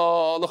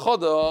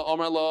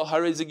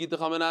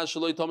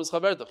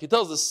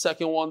tells the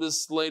second one,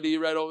 this lady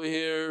right over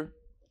here,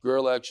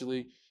 girl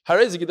actually,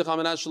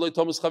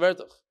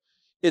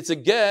 it's a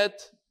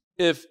get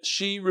if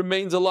she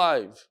remains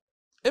alive.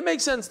 It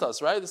makes sense to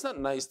us, right? It's not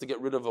nice to get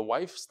rid of a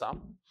wife. Stop.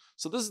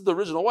 So this is the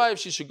original wife.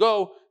 She should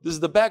go. This is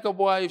the backup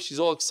wife. She's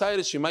all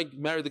excited. She might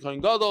marry the Kohen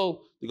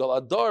Gadol, the Gal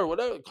Adar,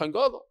 whatever, Kohen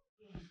Gadol.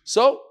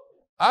 So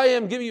I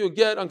am giving you a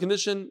get on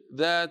condition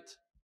that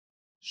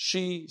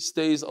she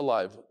stays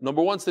alive.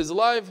 Number one stays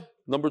alive.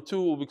 Number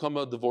two will become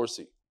a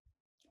divorcee.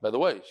 By the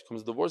way, she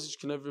becomes a divorcee. She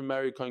can never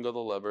marry Kohen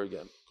Gadol ever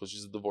again because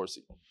she's a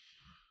divorcee.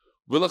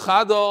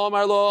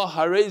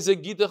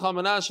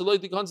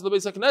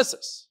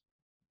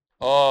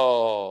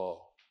 Oh.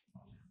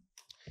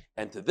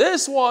 And to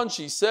this one,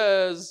 he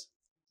says,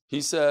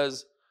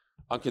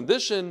 on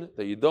condition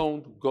that you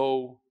don't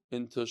go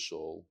into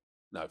shul.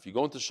 Now, if you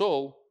go into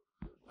shul,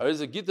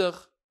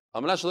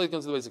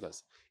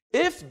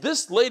 if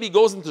this lady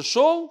goes into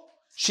shul,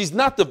 she's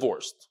not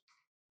divorced.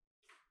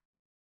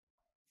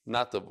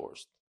 Not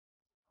divorced.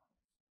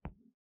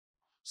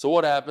 So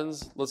what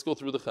happens? Let's go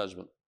through the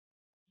cheshbon.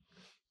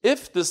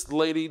 If this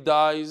lady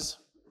dies,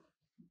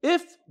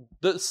 if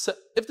the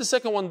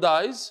second one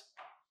dies,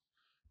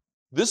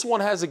 this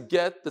one has a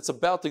get that's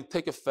about to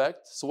take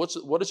effect. So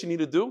what does she need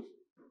to do?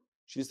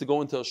 She needs to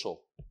go into a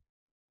shul.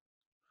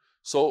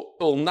 So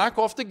it'll knock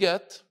off the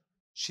get.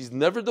 She's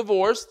never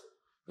divorced,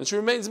 and she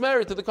remains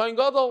married to the Kohen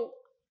Gadol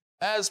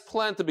as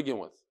planned to begin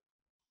with.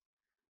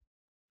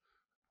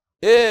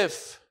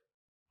 If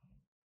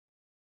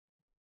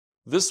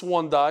this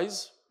one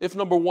dies, if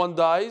number one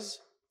dies,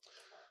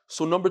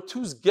 so number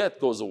two's get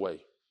goes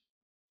away.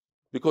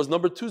 Because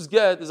number two's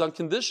get is on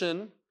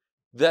condition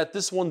that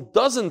this one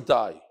doesn't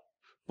die.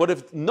 But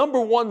if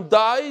number one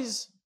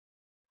dies,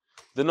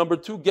 the number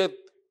two get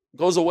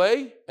goes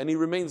away and he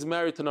remains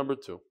married to number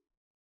two.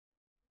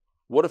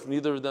 What if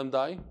neither of them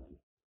die?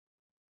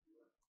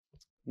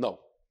 No.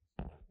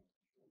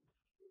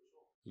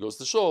 He goes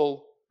to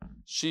shul.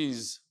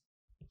 She's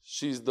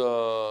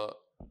the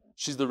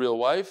real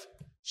wife.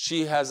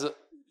 She has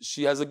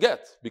a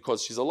get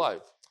because she's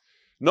alive.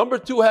 Number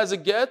two has a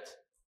get.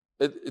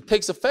 It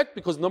takes effect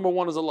because number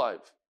one is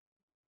alive.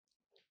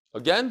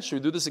 Again, should we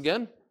do this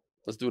again?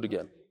 Let's do it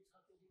again.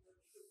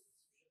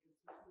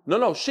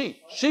 No,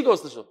 she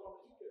goes to shul.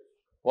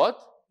 What?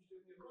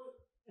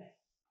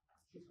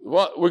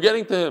 We're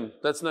getting to him.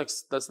 That's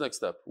next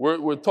step.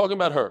 We're talking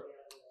about her.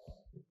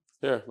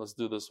 Here, let's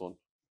do this one.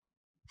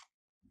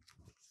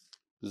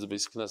 This is a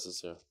basic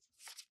knesses here.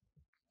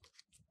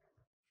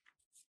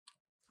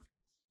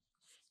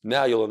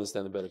 Now you'll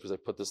understand it better because I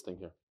put this thing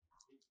here.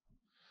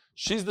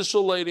 She's the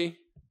shul lady.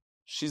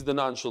 She's the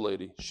non-shul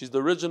lady. She's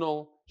the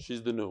original.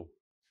 She's the new.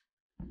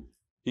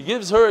 He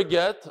gives her a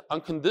get on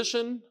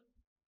condition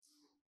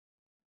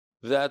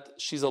that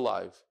she's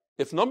alive.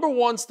 If number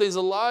one stays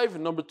alive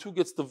and number two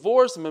gets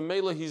divorced, and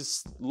Memela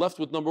he's left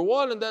with number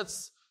one, and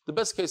that's the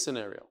best case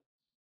scenario.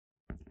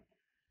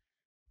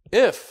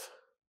 If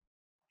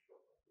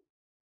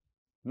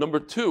number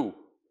two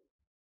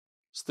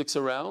sticks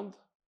around,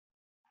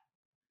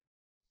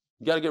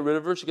 you got to get rid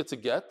of her. She gets a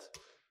get.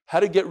 How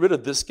to get rid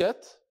of this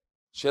get?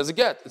 She has a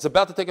get. It's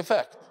about to take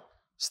effect.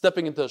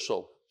 Stepping into a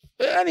shul.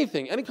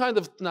 Anything, any kind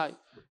of night.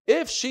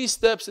 If she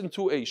steps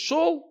into a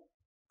shul,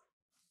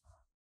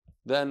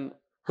 then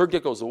her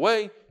get goes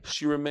away.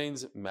 She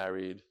remains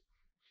married.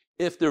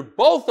 If they're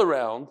both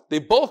around, they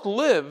both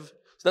live,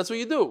 so that's what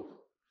you do.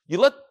 You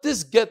let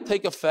this get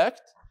take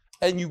effect,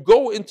 and you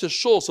go into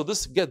shul, so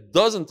this get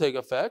doesn't take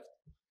effect,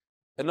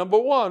 and number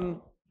one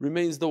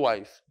remains the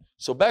wife.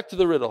 So back to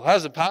the riddle. How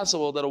is it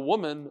possible that a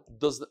woman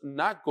does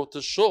not go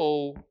to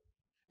shul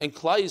and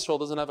Klal Yisrael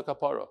doesn't have a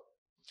kapara?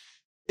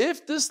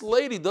 If this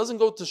lady doesn't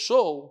go to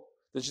shul,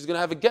 then she's going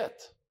to have a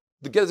get.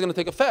 The get is going to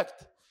take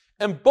effect.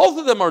 And both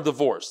of them are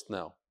divorced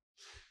now.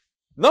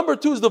 Number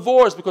two is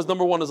divorced because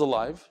number one is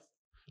alive.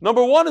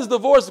 Number one is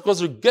divorced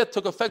because her get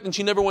took effect and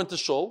she never went to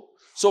shul.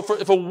 So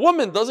if a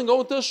woman doesn't go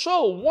into a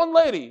shul, one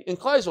lady in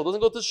Klal Yisrael doesn't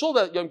go to shul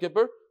that Yom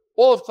Kippur,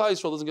 all of Klal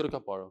Yisrael doesn't get a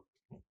kapara.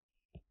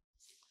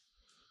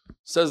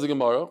 Says the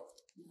Gemara.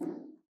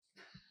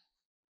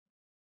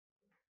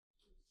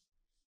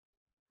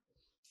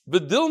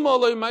 Ask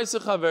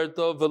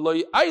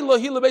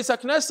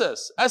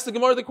the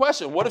Gemara the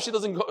question: what if she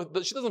doesn't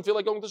go? She doesn't feel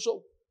like going to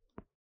shul.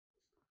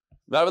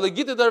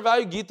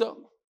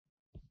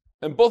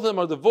 And both of them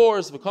are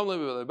divorced.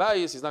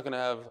 He's not going to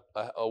have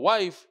a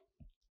wife.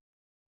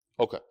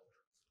 Okay.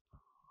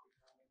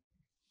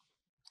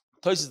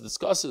 Tosfos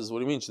discusses. What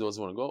do you mean she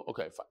doesn't want to go?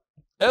 Okay, fine.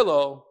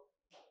 Hello.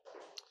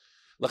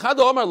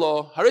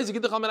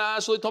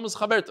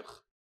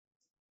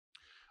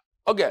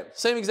 Again,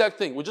 same exact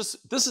thing.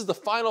 This is the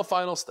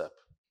final step.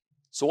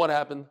 So what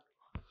happened?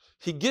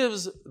 He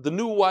gives the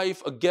new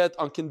wife a get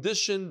on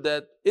condition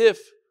that if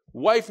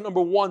wife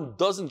number one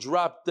doesn't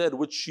drop dead,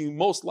 which she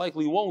most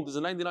likely won't, there's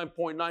a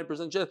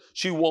 99.9% chance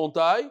she won't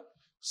die.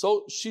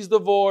 So she's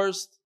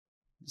divorced.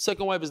 The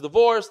second wife is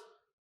divorced.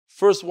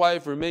 First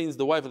wife remains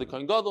the wife of the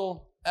Kohen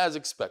Gadol, as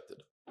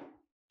expected.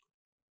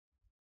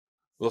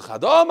 The Kohen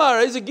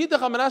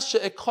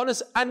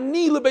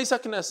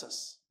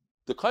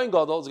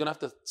Gadol is going to have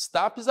to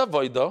stop his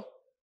avodah,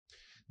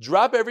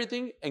 drop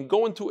everything, and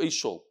go into a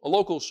shul, a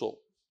local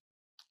shul,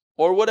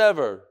 or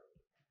whatever.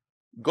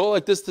 Go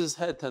like this to his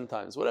head 10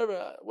 times,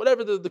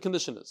 whatever the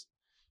condition is.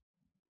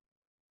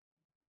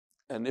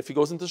 And if he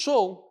goes into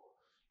shul,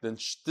 then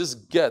this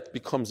get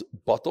becomes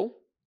batel,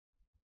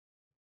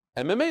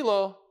 and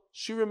memela,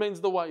 she remains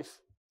the wife.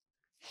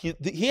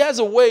 He has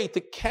a way to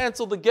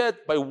cancel the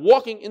get by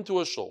walking into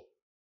a shul.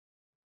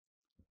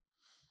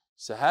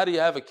 So how do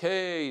you have a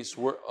case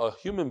where a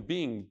human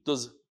being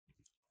does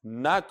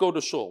not go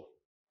to shul?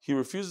 He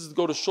refuses to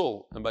go to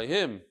shul, and by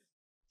him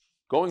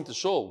going to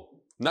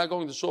shul, not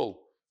going to shul,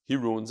 he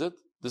ruins it.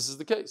 This is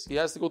the case. He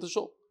has to go to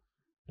shul.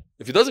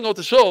 If he doesn't go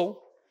to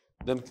shul,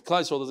 then Klal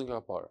Yisrael doesn't get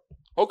kapara.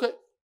 Okay.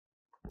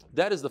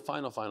 That is the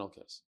final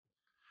case.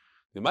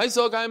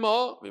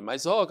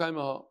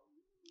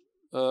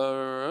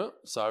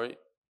 Sorry.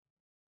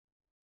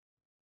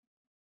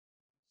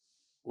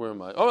 Where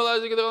am I? Says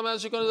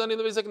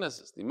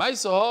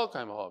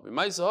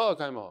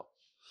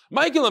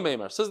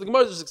the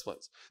Gemara just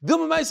explains.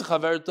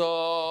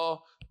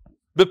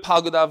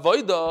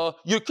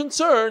 You're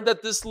concerned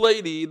that this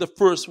lady, the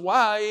first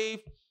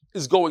wife,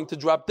 is going to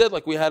drop dead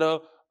like we had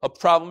a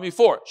problem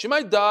before. She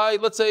might die,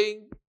 let's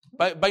say,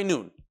 by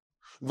noon.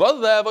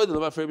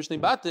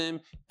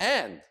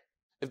 And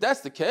if that's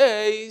the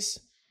case,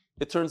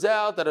 it turns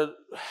out that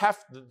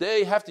half the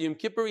day, half the Yom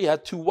Kippur, he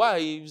had two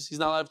wives. He's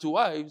not allowed to have two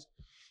wives.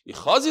 I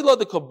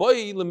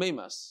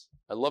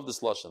love this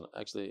lashon.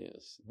 Actually,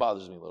 it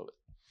bothers me a little bit.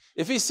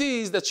 If he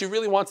sees that she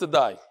really wants to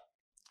die,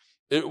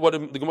 what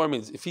the Gemara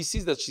means, if he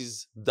sees that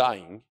she's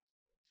dying,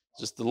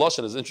 just the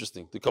lashon is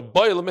interesting. The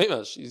kabay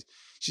l'meimas,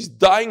 she's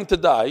dying to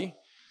die.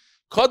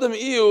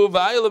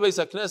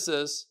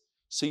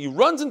 So he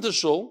runs into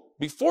shul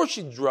before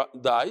she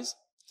dies.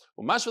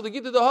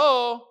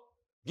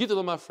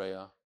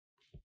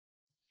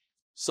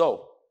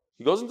 So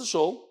he goes into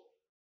shul.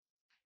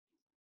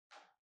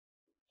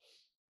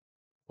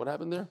 What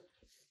happened there?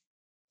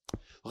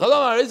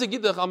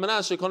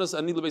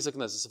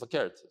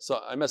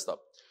 So I messed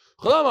up.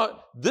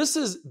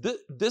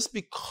 This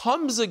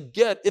becomes a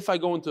get if I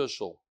go into a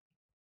shul.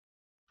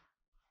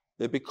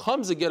 It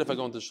becomes a get if I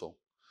go into shul.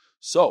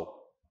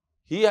 So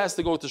he has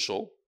to go to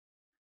shul.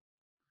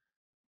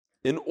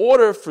 In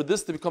order for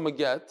this to become a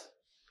get,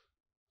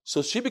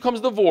 so she becomes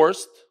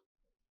divorced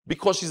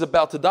because she's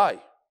about to die.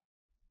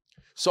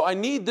 So I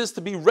need this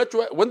to be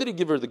retroactive. When did he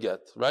give her the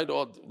get? Right?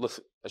 I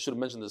should have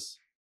mentioned this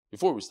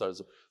before we started.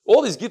 So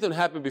all these gittin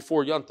happened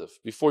before Yantif,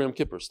 before Yom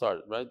Kippur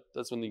started, right?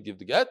 That's when you give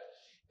the get.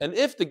 And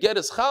if the get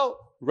is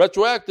chal,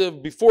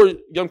 retroactive, before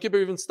Yom Kippur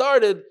even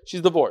started,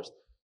 she's divorced.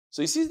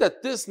 So he sees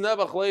that this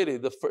Nebuch lady,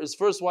 his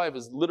first wife,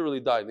 is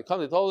literally dying. They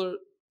told her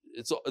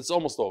it's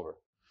almost over.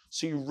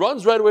 So he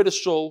runs right away to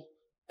shul,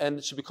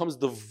 and she becomes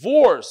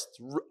divorced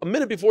a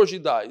minute before she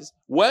dies.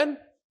 When?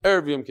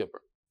 Erev Yom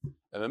Kippur.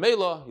 And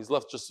Memela, he's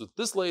left just with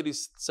this lady,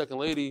 second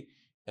lady,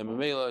 and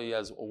Memela, he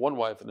has one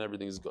wife, and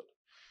everything is good.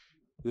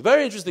 It's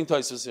very interesting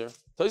Tosfos here.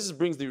 Tosfos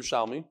brings the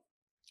Yerushalmi.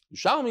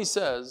 Yerushalmi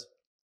says,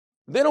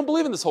 they don't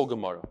believe in this whole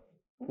Gemara.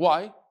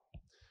 Why?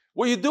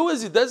 What you do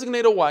is you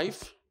designate a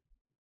wife,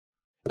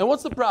 and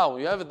what's the problem?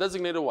 You have a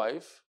designated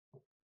wife,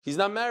 he's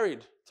not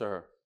married to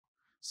her.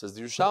 Says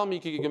the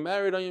Yerushalmi, he can get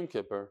married on Yom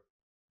Kippur.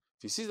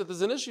 If he sees that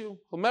there's an issue,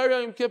 he'll marry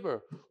on Yom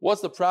Kippur.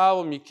 What's the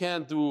problem? You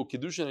can't do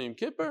Kiddushin on Yom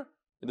Kippur?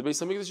 In the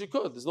Beis HaMikdash you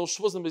could. There's no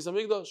Shavuos in the Beis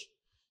HaMikdash.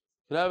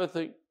 can have a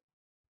thing.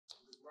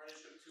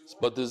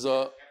 But there's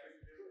a,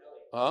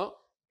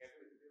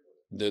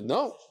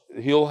 no,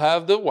 he'll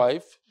have the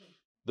wife.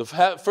 The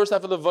first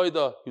half of the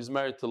Vaida, he was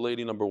married to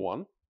lady number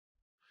one.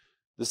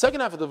 The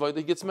second half of the Vaida,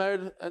 he gets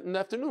married in the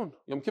afternoon,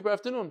 Yom Kippur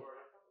afternoon.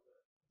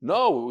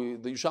 No,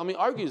 the Yerushalmi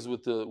argues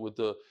with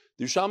the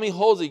Yerushalmi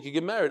holds that you can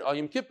get married on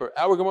Yom Kippur.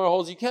 Our Gemara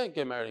holds you can't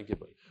get married on Yom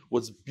Kippur.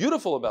 What's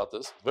beautiful about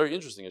this, very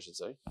interesting, I should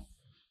say,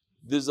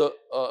 there's a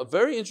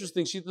very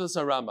interesting Shittas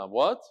Rambam.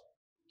 What?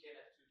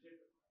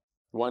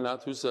 Why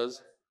not? Who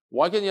says?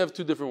 Why can't you have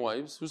two different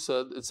wives? Who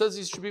said? It says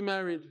he should be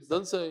married. It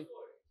doesn't say.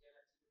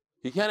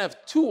 He can't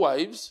have two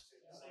wives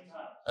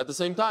at the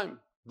same time.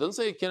 It doesn't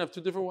say he can't have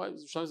two different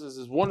wives. It says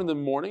there's one in the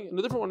morning and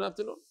a different one in the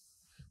afternoon.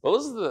 But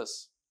listen to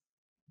this.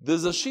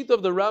 There's a shita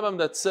of the Rambam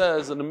that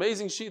says, an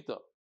amazing shita,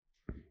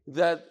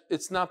 that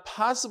it's not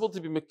possible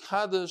to be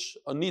mekadesh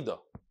a nida.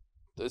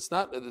 It's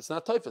not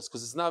typhus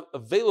because it's not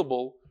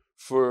available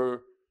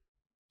for.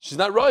 She's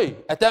not roy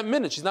at that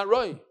minute. She's not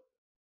roy.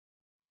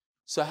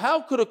 So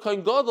how could a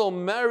kohen gadol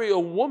marry a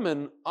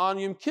woman on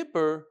Yom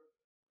Kippur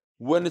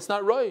when it's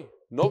not roy?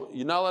 No,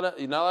 you're not allowed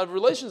to have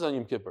relations on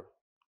Yom Kippur.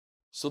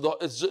 So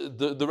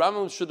the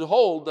Rambam should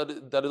hold that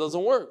it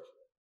doesn't work.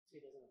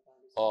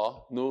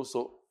 Oh no,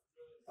 so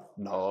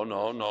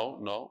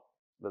no.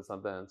 That's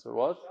not the answer.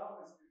 What?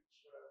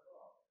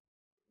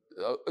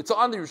 It's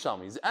on the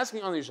Yerushalmi. He's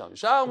asking on the Yerushalmi.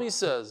 Yerushalmi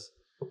says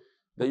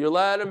that you're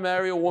allowed to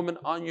marry a woman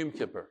on Yom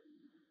Kippur.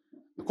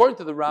 According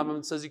to the Rambam,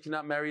 it says you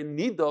cannot marry a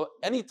nida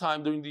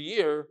anytime during the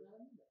year.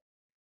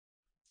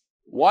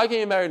 Why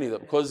can't you marry a nida?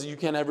 Because you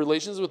can't have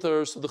relations with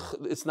her, so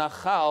it's not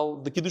chal.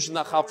 The kiddush is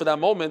not chal for that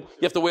moment.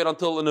 You have to wait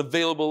until an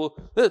available.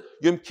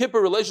 Yom Kippur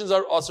relations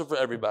are also for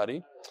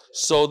everybody.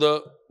 So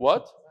the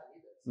what?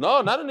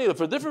 No, not a nida.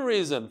 For a different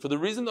reason. For the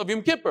reason of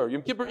Yom Kippur.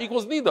 Yom Kippur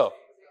equals nida.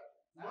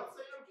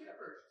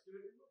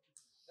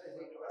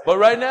 But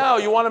right now,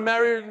 you want to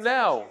marry her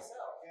now.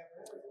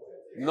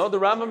 No, the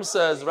Rambam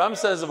says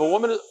if a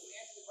woman is,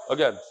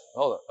 again,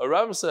 hold on. A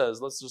Rambam says,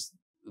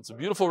 it's a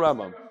beautiful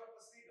Rambam.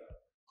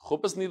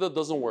 Chuppah's nida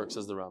doesn't work,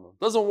 says the Rambam.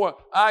 Doesn't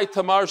work.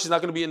 Tamar, she's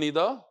not going to be a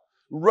nida.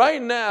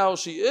 Right now,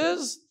 she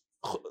is.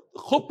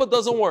 Chuppah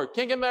doesn't work.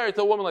 Can't get married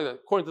to a woman like that,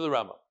 according to the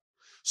Rambam.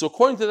 So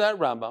according to that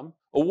Rambam,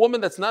 a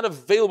woman that's not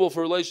available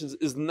for relations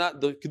is not,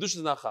 the Kiddush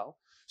is not chal.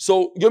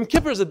 So Yom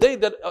Kippur is a day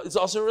that is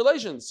also in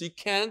relations. So you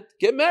can't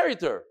get married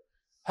to her.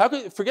 How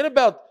can you forget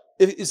about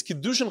is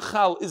Kiddush and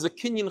Chal, is a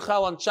Kinyan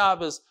Chal on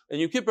Shabbos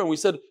and Yom Kippur, and we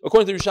said,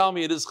 according to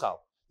Yerushalmi, it is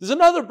Chal. There's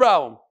another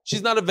problem.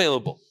 She's not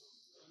available.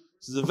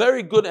 This is a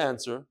very good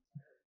answer.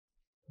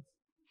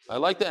 I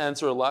like the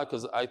answer a lot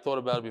because I thought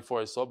about it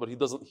before I saw it, but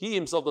he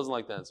himself doesn't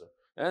like the answer.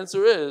 The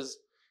answer is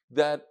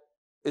that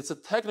it's a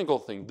technical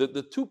thing.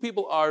 The two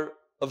people are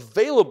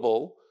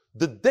available,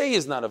 the day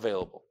is not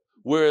available.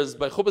 Whereas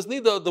by Chuppah's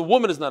Nida, the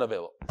woman is not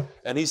available.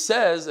 And he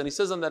says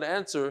on that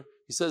answer,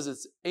 he says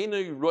it's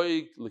Einoi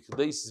Roig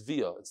L'Kdeis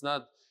Via. It's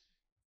not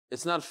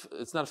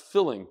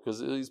filling, because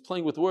he's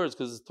playing with words,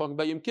 because it's talking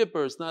about Yom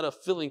Kippur. It's not a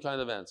filling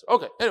kind of answer.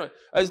 Okay, anyway,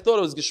 I just thought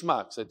it was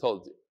Geshmak, so I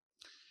told you.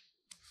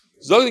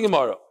 Zog the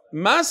Gemara.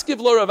 Maskiv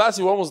lo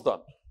Ravasi, we're almost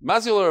done.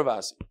 Maskiv lo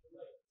Ravasi.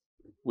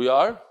 We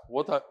are?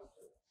 What's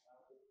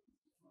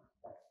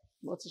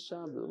the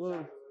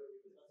Shabbat?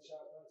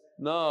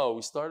 No,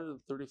 we started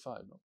at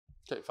 35. No.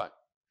 Okay, fine.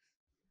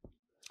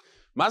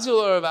 Maskiv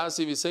lo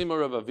Ravasi, v'seima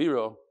Rav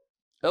Aviro,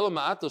 elo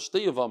ma'ato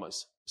shtei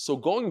yavamas. So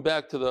going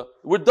back to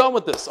we're done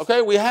with this,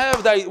 okay? We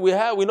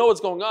know what's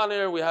going on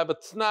here. We have a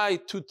t'nai,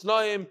 two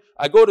t'naim.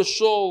 I go to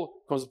shul,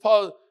 comes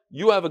Paul,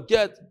 you have a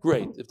get,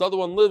 great. If the other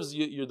one lives,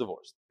 you're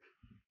divorced.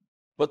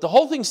 But the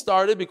whole thing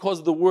started because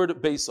of the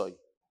word beisai.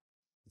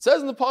 It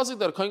says in the pasuk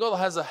that a kohen gadol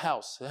has a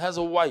house, it has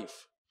a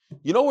wife.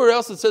 You know where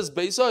else it says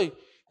beisai?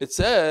 It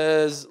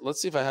says,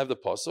 let's see if I have the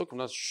pasuk. I'm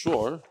not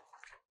sure.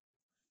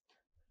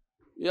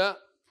 Yeah.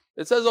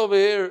 It says over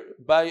here,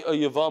 by a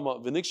Yavama,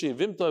 v'nikshi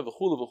yivimta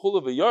v'chula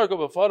v'chula v'yarka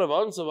v'fara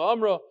v'ansa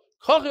v'amra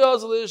kachi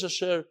azalish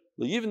asher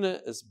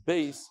l'yivne es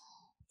beis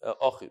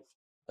achiv.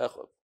 It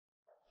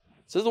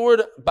says the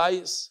word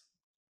bayis,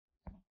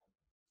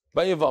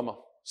 by Yavama.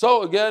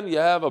 So again, you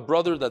have a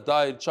brother that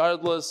died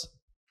childless.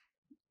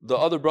 The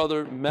other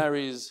brother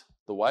marries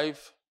the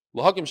wife.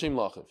 L'hakim shem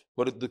l'achiv.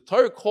 But the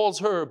Torah calls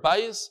her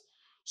bayis.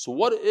 So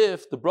what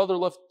if the brother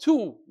left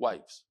two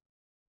wives?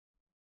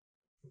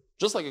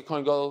 Just like a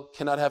kohen gadol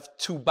cannot have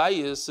two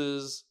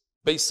biases,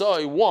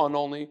 beisai, one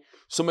only.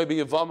 So maybe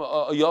a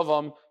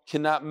yavam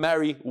cannot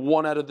marry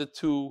one out of the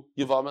two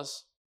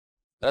yavamas.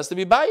 It has to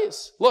be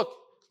bias. Look,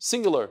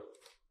 singular,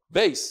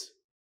 base,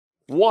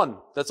 one.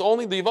 That's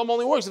only the yavam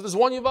only works if there's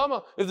one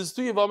yavama. If there's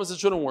two yavamas, it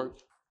shouldn't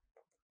work.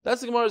 That's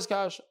the Gemara's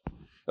kasha.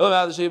 So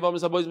the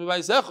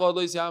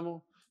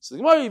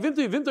Gemara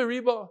yivimta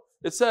riba.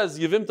 It says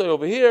yivimta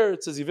over here.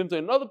 It says yivimta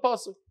in another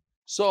pasuk.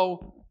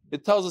 So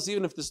it tells us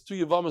even if there's two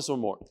yavamas or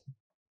more.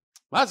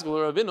 Based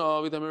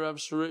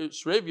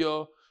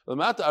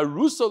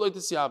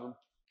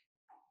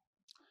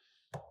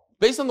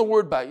on the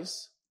word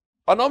bais,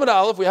 on Amud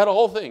Aleph we had a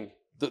whole thing.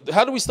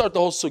 How do we start the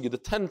whole sugi? The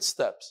 10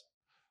 steps.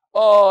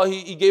 Oh,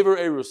 he gave her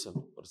Erusin.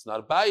 But it's not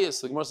a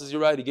bias. The Gemara says,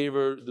 you're right, he gave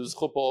her, there's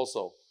chuppah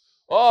also.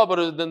 Oh,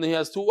 but then he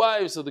has 2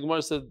 wives, so the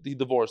Gemara said he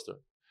divorced her.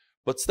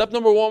 But step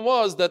number 1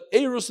 was that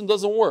Erusin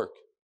doesn't work.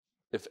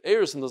 If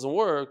Erusin doesn't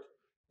work,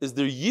 is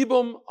there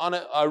Yibum on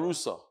a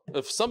Arusa?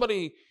 If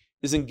somebody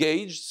is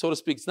engaged, so to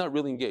speak, it's not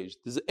really engaged.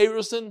 There's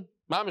Erusin,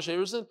 Mamish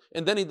Erusin,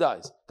 and then he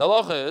dies. The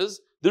halacha is,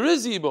 there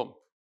is Yibum.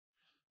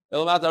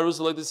 Elamat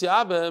Arusa like this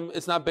Yabim,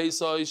 it's not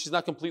Beisai, she's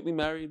not completely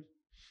married.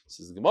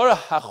 Says the Gemara,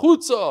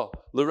 Hachutza,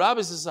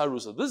 L'Rabis is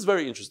Arusa. This is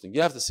very interesting.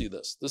 You have to see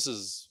this. This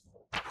is...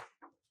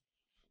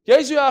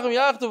 This is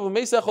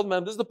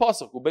the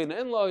pasuk.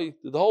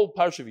 The whole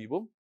parsha of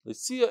Yibum.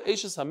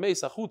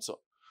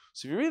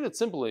 So if you read it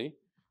simply,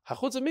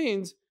 Hachutza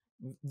means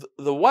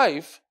the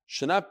wife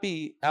should not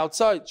be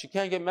outside. She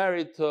can't get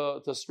married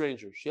to a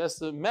stranger. She has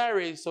to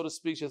marry, so to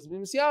speak. She has to be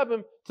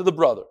misyabim to the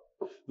brother.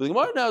 The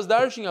Gemara now is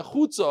darshing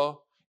Hachutza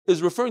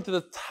is referring to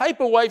the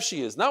type of wife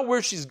she is, not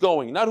where she's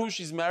going, not who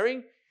she's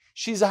marrying.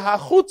 She's a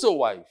Hachutza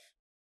wife.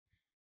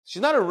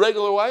 She's not a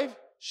regular wife.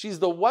 She's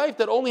the wife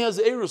that only has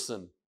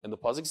Erusin. And the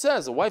pasuk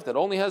says a wife that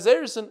only has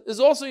Erusin is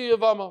also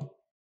Yavama.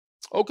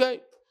 Okay,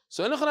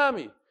 so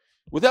Enochanami.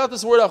 Without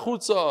this word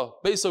Achutza,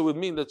 Beisai would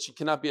mean that she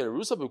cannot be a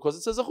Arusa, but because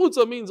it says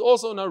Achutza means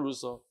also an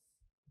Arusa.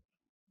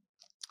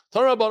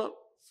 Tanrabanan.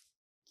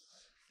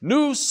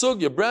 New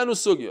sugya, brand new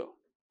sugya.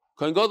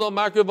 Kohen Gadol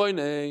Makir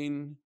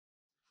Vaynein.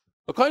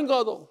 A Kohen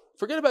Gadol,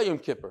 forget about Yom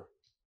Kippur.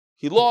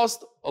 He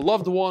lost a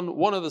loved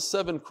one of the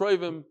 7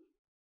 Kroivim.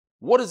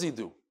 What does he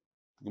do?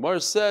 The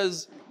Gemara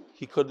says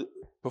he could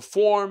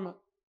perform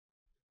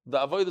the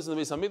avodas in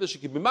the Beis Hamikdash. He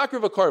could be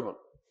makriv a carbon.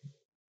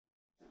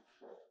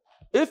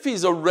 If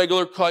he's a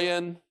regular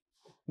kohen,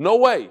 no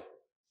way.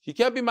 He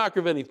can't be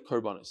makriv any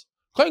karbanis.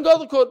 Kohen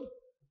Gadol could.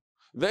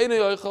 Ve'enei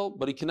yochel,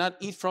 but he cannot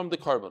eat from the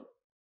carbon.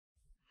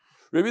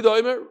 Rabbi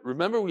Doimer,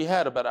 remember we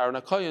had about Aaron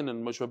HaKohen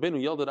and Moshe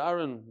Rabbeinu yelled at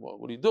Aaron,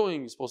 what are you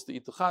doing? You're supposed to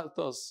eat the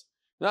chatas.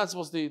 You're not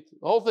supposed to eat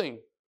the whole thing.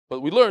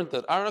 But we learned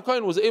that Aaron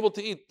HaKohen was able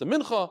to eat the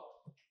mincha.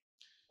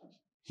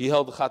 He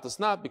held the chatas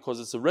not because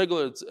it's a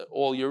regular, it's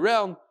all year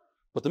round.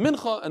 But the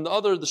mincha and the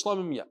other, the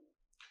shlamim, yeah.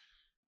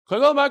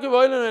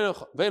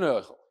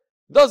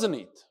 Doesn't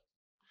eat.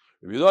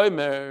 What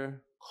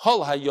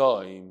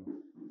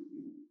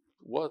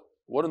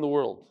in the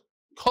world?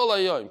 Kol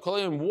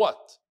hayayim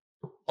what?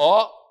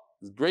 Oh,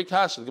 great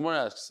kasha. The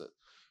Gemara asks it.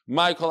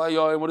 My kol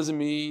hayayim, what does it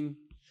mean?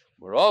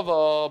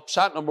 Rava,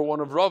 pshat number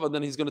 1 of Rava,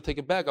 then he's going to take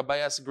it back.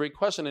 Abai asks a great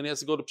question and he has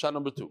to go to pshat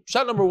number 2.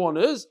 Pshat number 1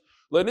 is,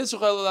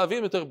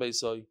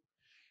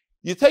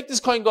 you take this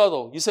Kohen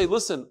Gadol, you say,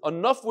 listen,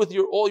 enough with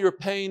all your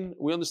pain,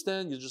 we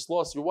understand, you just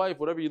lost your wife,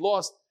 whatever you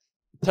lost,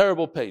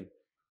 terrible pain.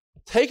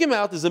 Take him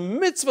out, there's a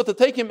mitzvah to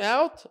take him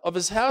out of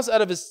his house,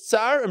 out of his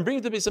tsar, and bring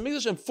him to Beis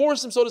Hamikdash, and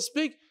force him, so to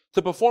speak,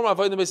 to perform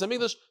avodah in Beis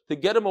Hamikdash, to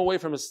get him away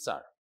from his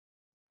tsar.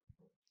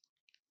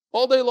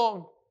 All day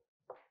long.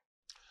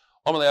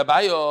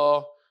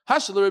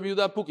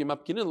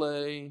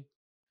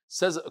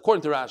 Says,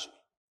 according to Rashi,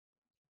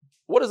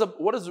 what does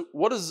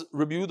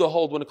Rabbi Yehuda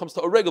hold when it comes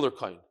to a regular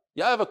kohen?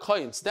 You have a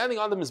kohen standing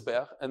on the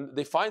mizbeach, and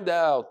they find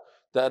out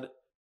that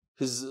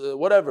his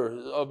one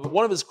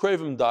of his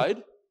kravim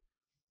died.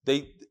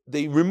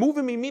 They remove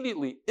him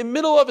immediately in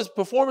middle of his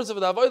performance of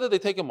the avodah. They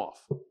take him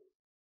off.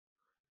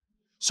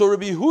 So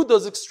Rabbi Yehuda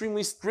is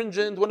extremely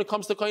stringent when it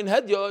comes to kohen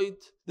hedyot.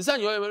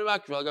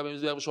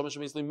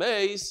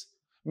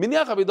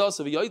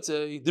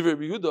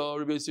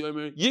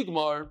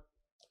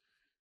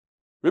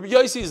 Rabbi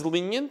Yossi is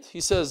lenient. He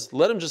says,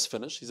 let him just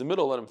finish. He's in the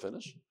middle, let him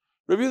finish.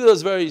 Rabbi Yehuda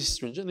is very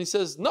stringent. He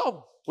says,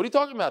 no, what are you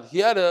talking about? He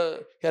had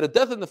a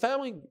death in the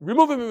family,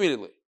 remove him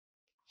immediately.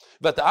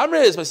 But the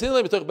Amre is by saying,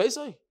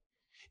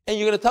 and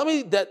you're going to tell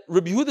me that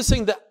Rabbi Yehuda is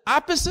saying the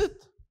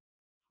opposite?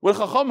 When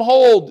Chacham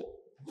hold,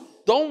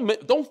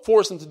 don't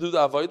force him to do the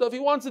avodah. If he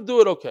wants to do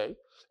it, okay.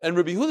 And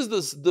Rabbi Yehuda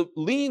is the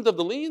lenient of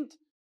the lenient?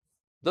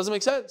 Doesn't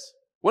make sense.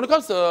 When it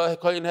comes to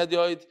Kohen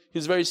Hedyot,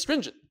 he's very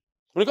stringent.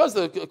 When it comes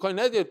to Kohen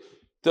Hedyot,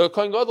 the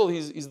Kohen Gadol,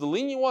 he's the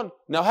lenient one.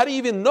 Now, how do you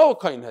even know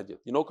Kohen Hedyot?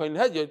 You know Kohen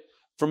Hedyot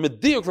from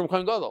Mediyuk, from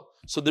Kohen Gadol.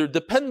 So they're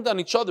dependent on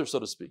each other, so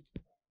to speak.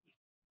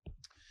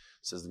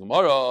 Says the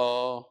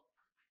Gemara,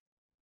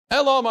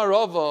 Ela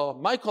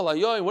Marava, my Kol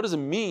Hayoim, what does it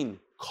mean?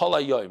 Kol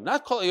Hayoim.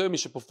 Not Kol Hayoim, you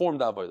should perform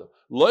the avodah.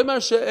 Loimar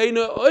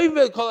she'einu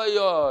oived Kol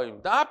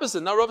Hayoim. The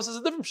opposite. Now Rava says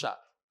a different shot.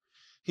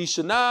 He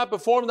should not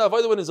perform the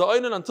avodah when he's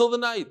oinen until the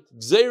night.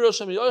 Gzeiro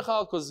Shem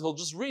Yoichal, because he'll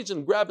just reach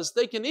and grab a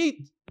steak and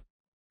eat.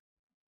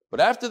 But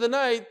after the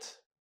night,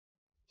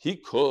 he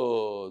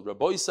could.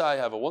 Rabbi Isai,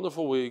 have a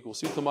wonderful week. We'll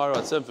see you tomorrow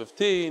at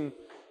 7:15.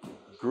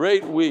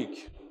 Great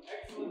week.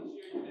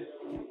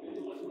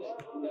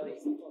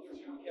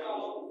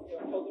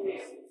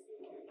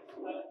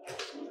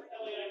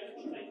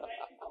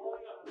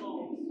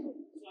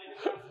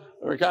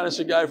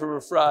 Amerikanische guy from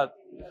Efrat.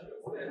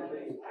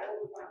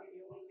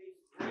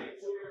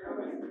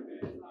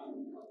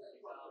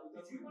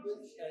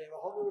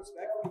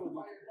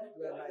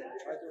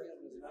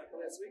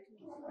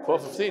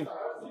 $12:15.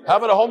 How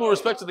about a whole new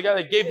respect to the guy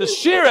that gave the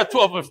shear at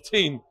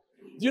 12:15?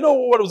 Do you know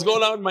what was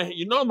going on in my?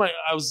 You know,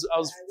 I was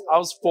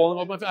falling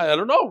off my feet. I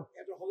don't know.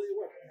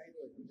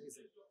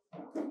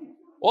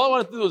 All I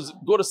wanted to do was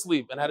go to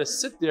sleep, and I had to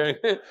sit there.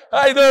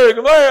 How you doing?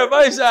 Good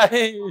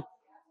morning,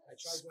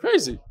 it's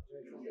crazy.